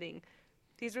working setting.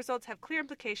 These results have clear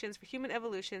implications for human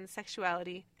evolution,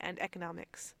 sexuality, and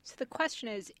economics. So the question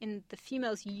is, in the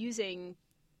females using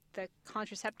the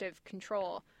contraceptive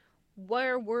control,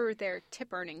 where were their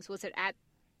tip earnings? Was it at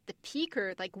the peak,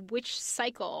 or like which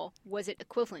cycle was it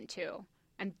equivalent to?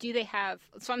 And do they have...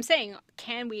 So I'm saying,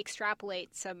 can we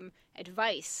extrapolate some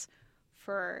advice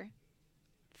for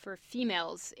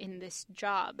females in this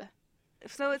job?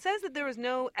 So it says that there was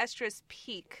no estrus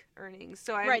peak earnings.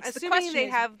 So I'm Right, so the assuming they question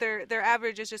have their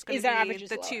average is just going Is to their be average is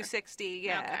the lower? 260.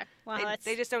 Yeah, Okay. Well,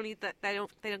 they just don't eat that. They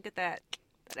don't get that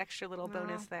that extra little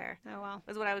bonus there. Oh, well.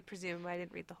 Is what I would presume. I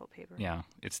didn't read the whole paper. Yeah,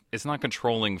 it's not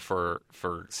controlling for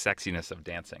sexiness of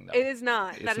dancing, though. It is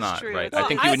not. It's That is not, true. right? It's I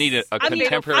think you would need a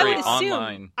contemporary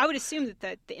online. I would assume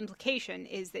that the implication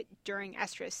is that during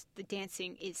estrus, the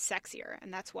dancing is sexier,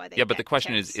 and that's why they Yeah, but the get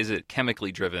question tips. is it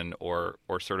chemically driven or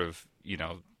sort of,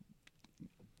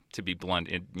 to be blunt,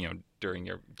 during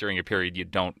your period you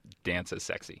don't dance as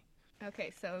sexy.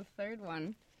 Okay, so third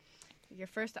one. Your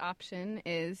first option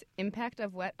is impact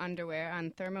of wet underwear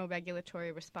on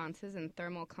thermoregulatory responses and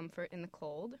thermal comfort in the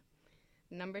cold.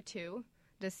 Number 2,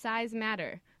 does size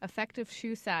matter? Effective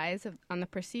shoe size on the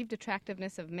perceived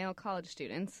attractiveness of male college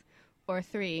students. Or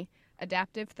 3,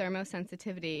 adaptive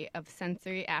thermosensitivity of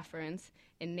sensory afferents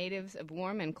in natives of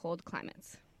warm and cold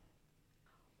climates.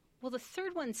 Well, the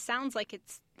third one sounds like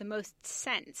it's the most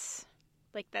sense.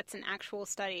 Like that's an actual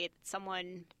study that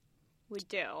someone would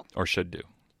do. Or should do.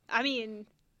 I mean,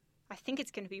 I think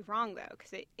it's going to be wrong, though,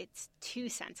 because it's too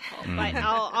sensible. But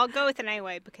I'll go with it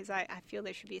anyway, because I feel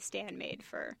there should be a stand made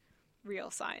for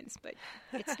real science. But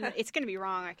it's going to be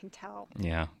wrong, I can tell.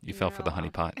 Yeah, you fell for the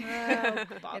honeypot. Oh,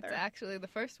 bother. It's actually the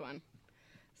first one.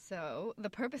 So, the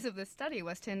purpose of this study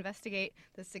was to investigate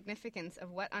the significance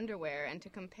of wet underwear and to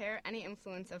compare any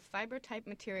influence of fiber-type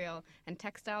material and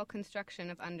textile construction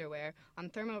of underwear on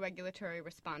thermoregulatory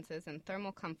responses and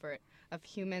thermal comfort of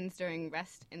humans during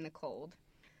rest in the cold.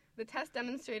 The test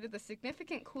demonstrated the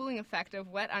significant cooling effect of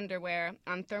wet underwear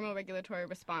on thermoregulatory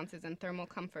responses and thermal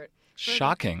comfort.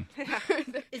 Shocking.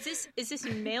 Is this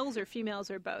males or females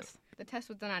or both? The test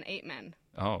was done on 8 men.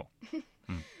 Oh.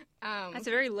 That's a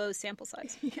very low sample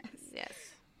size. Yes.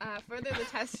 Further, the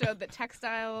test showed that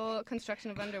textile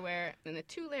construction of underwear in a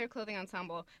 2-layer clothing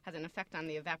ensemble has an effect on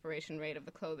the evaporation rate of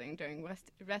the clothing during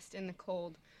rest in the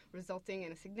cold, resulting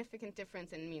in a significant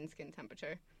difference in mean skin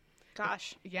temperature.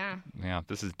 Gosh. Yeah. Yeah,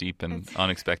 this is deep and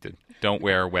unexpected. Don't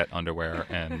wear wet underwear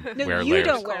and No, wear you layers.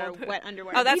 don't wear wet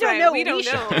underwear. Oh, that's we don't right. know. We don't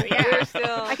know. Yeah. We're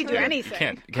still. I can do anything.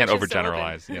 Can't Just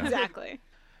overgeneralize. Yeah. Exactly.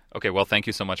 Okay, well, thank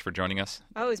you so much for joining us.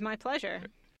 Oh, it's my pleasure.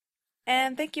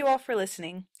 And thank you all for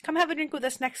listening. Come have a drink with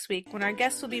us next week when our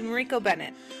guest will be Mariko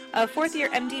Bennett, a 4th-year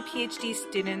MD-PhD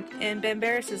student in Ben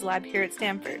Barris' lab here at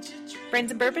Stanford. Brains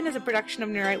and Bourbon is a production of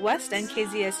Neurite West and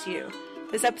KZSU.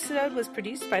 This episode was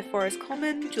produced by Forrest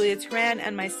Coleman, Julia Turan,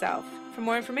 and myself. For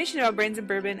more information about Brains and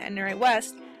Bourbon and Neurite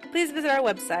West, please visit our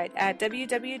website at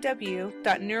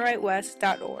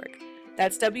www.neuritewest.org.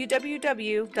 That's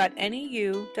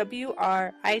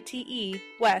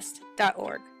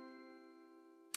www.neurritewest.org.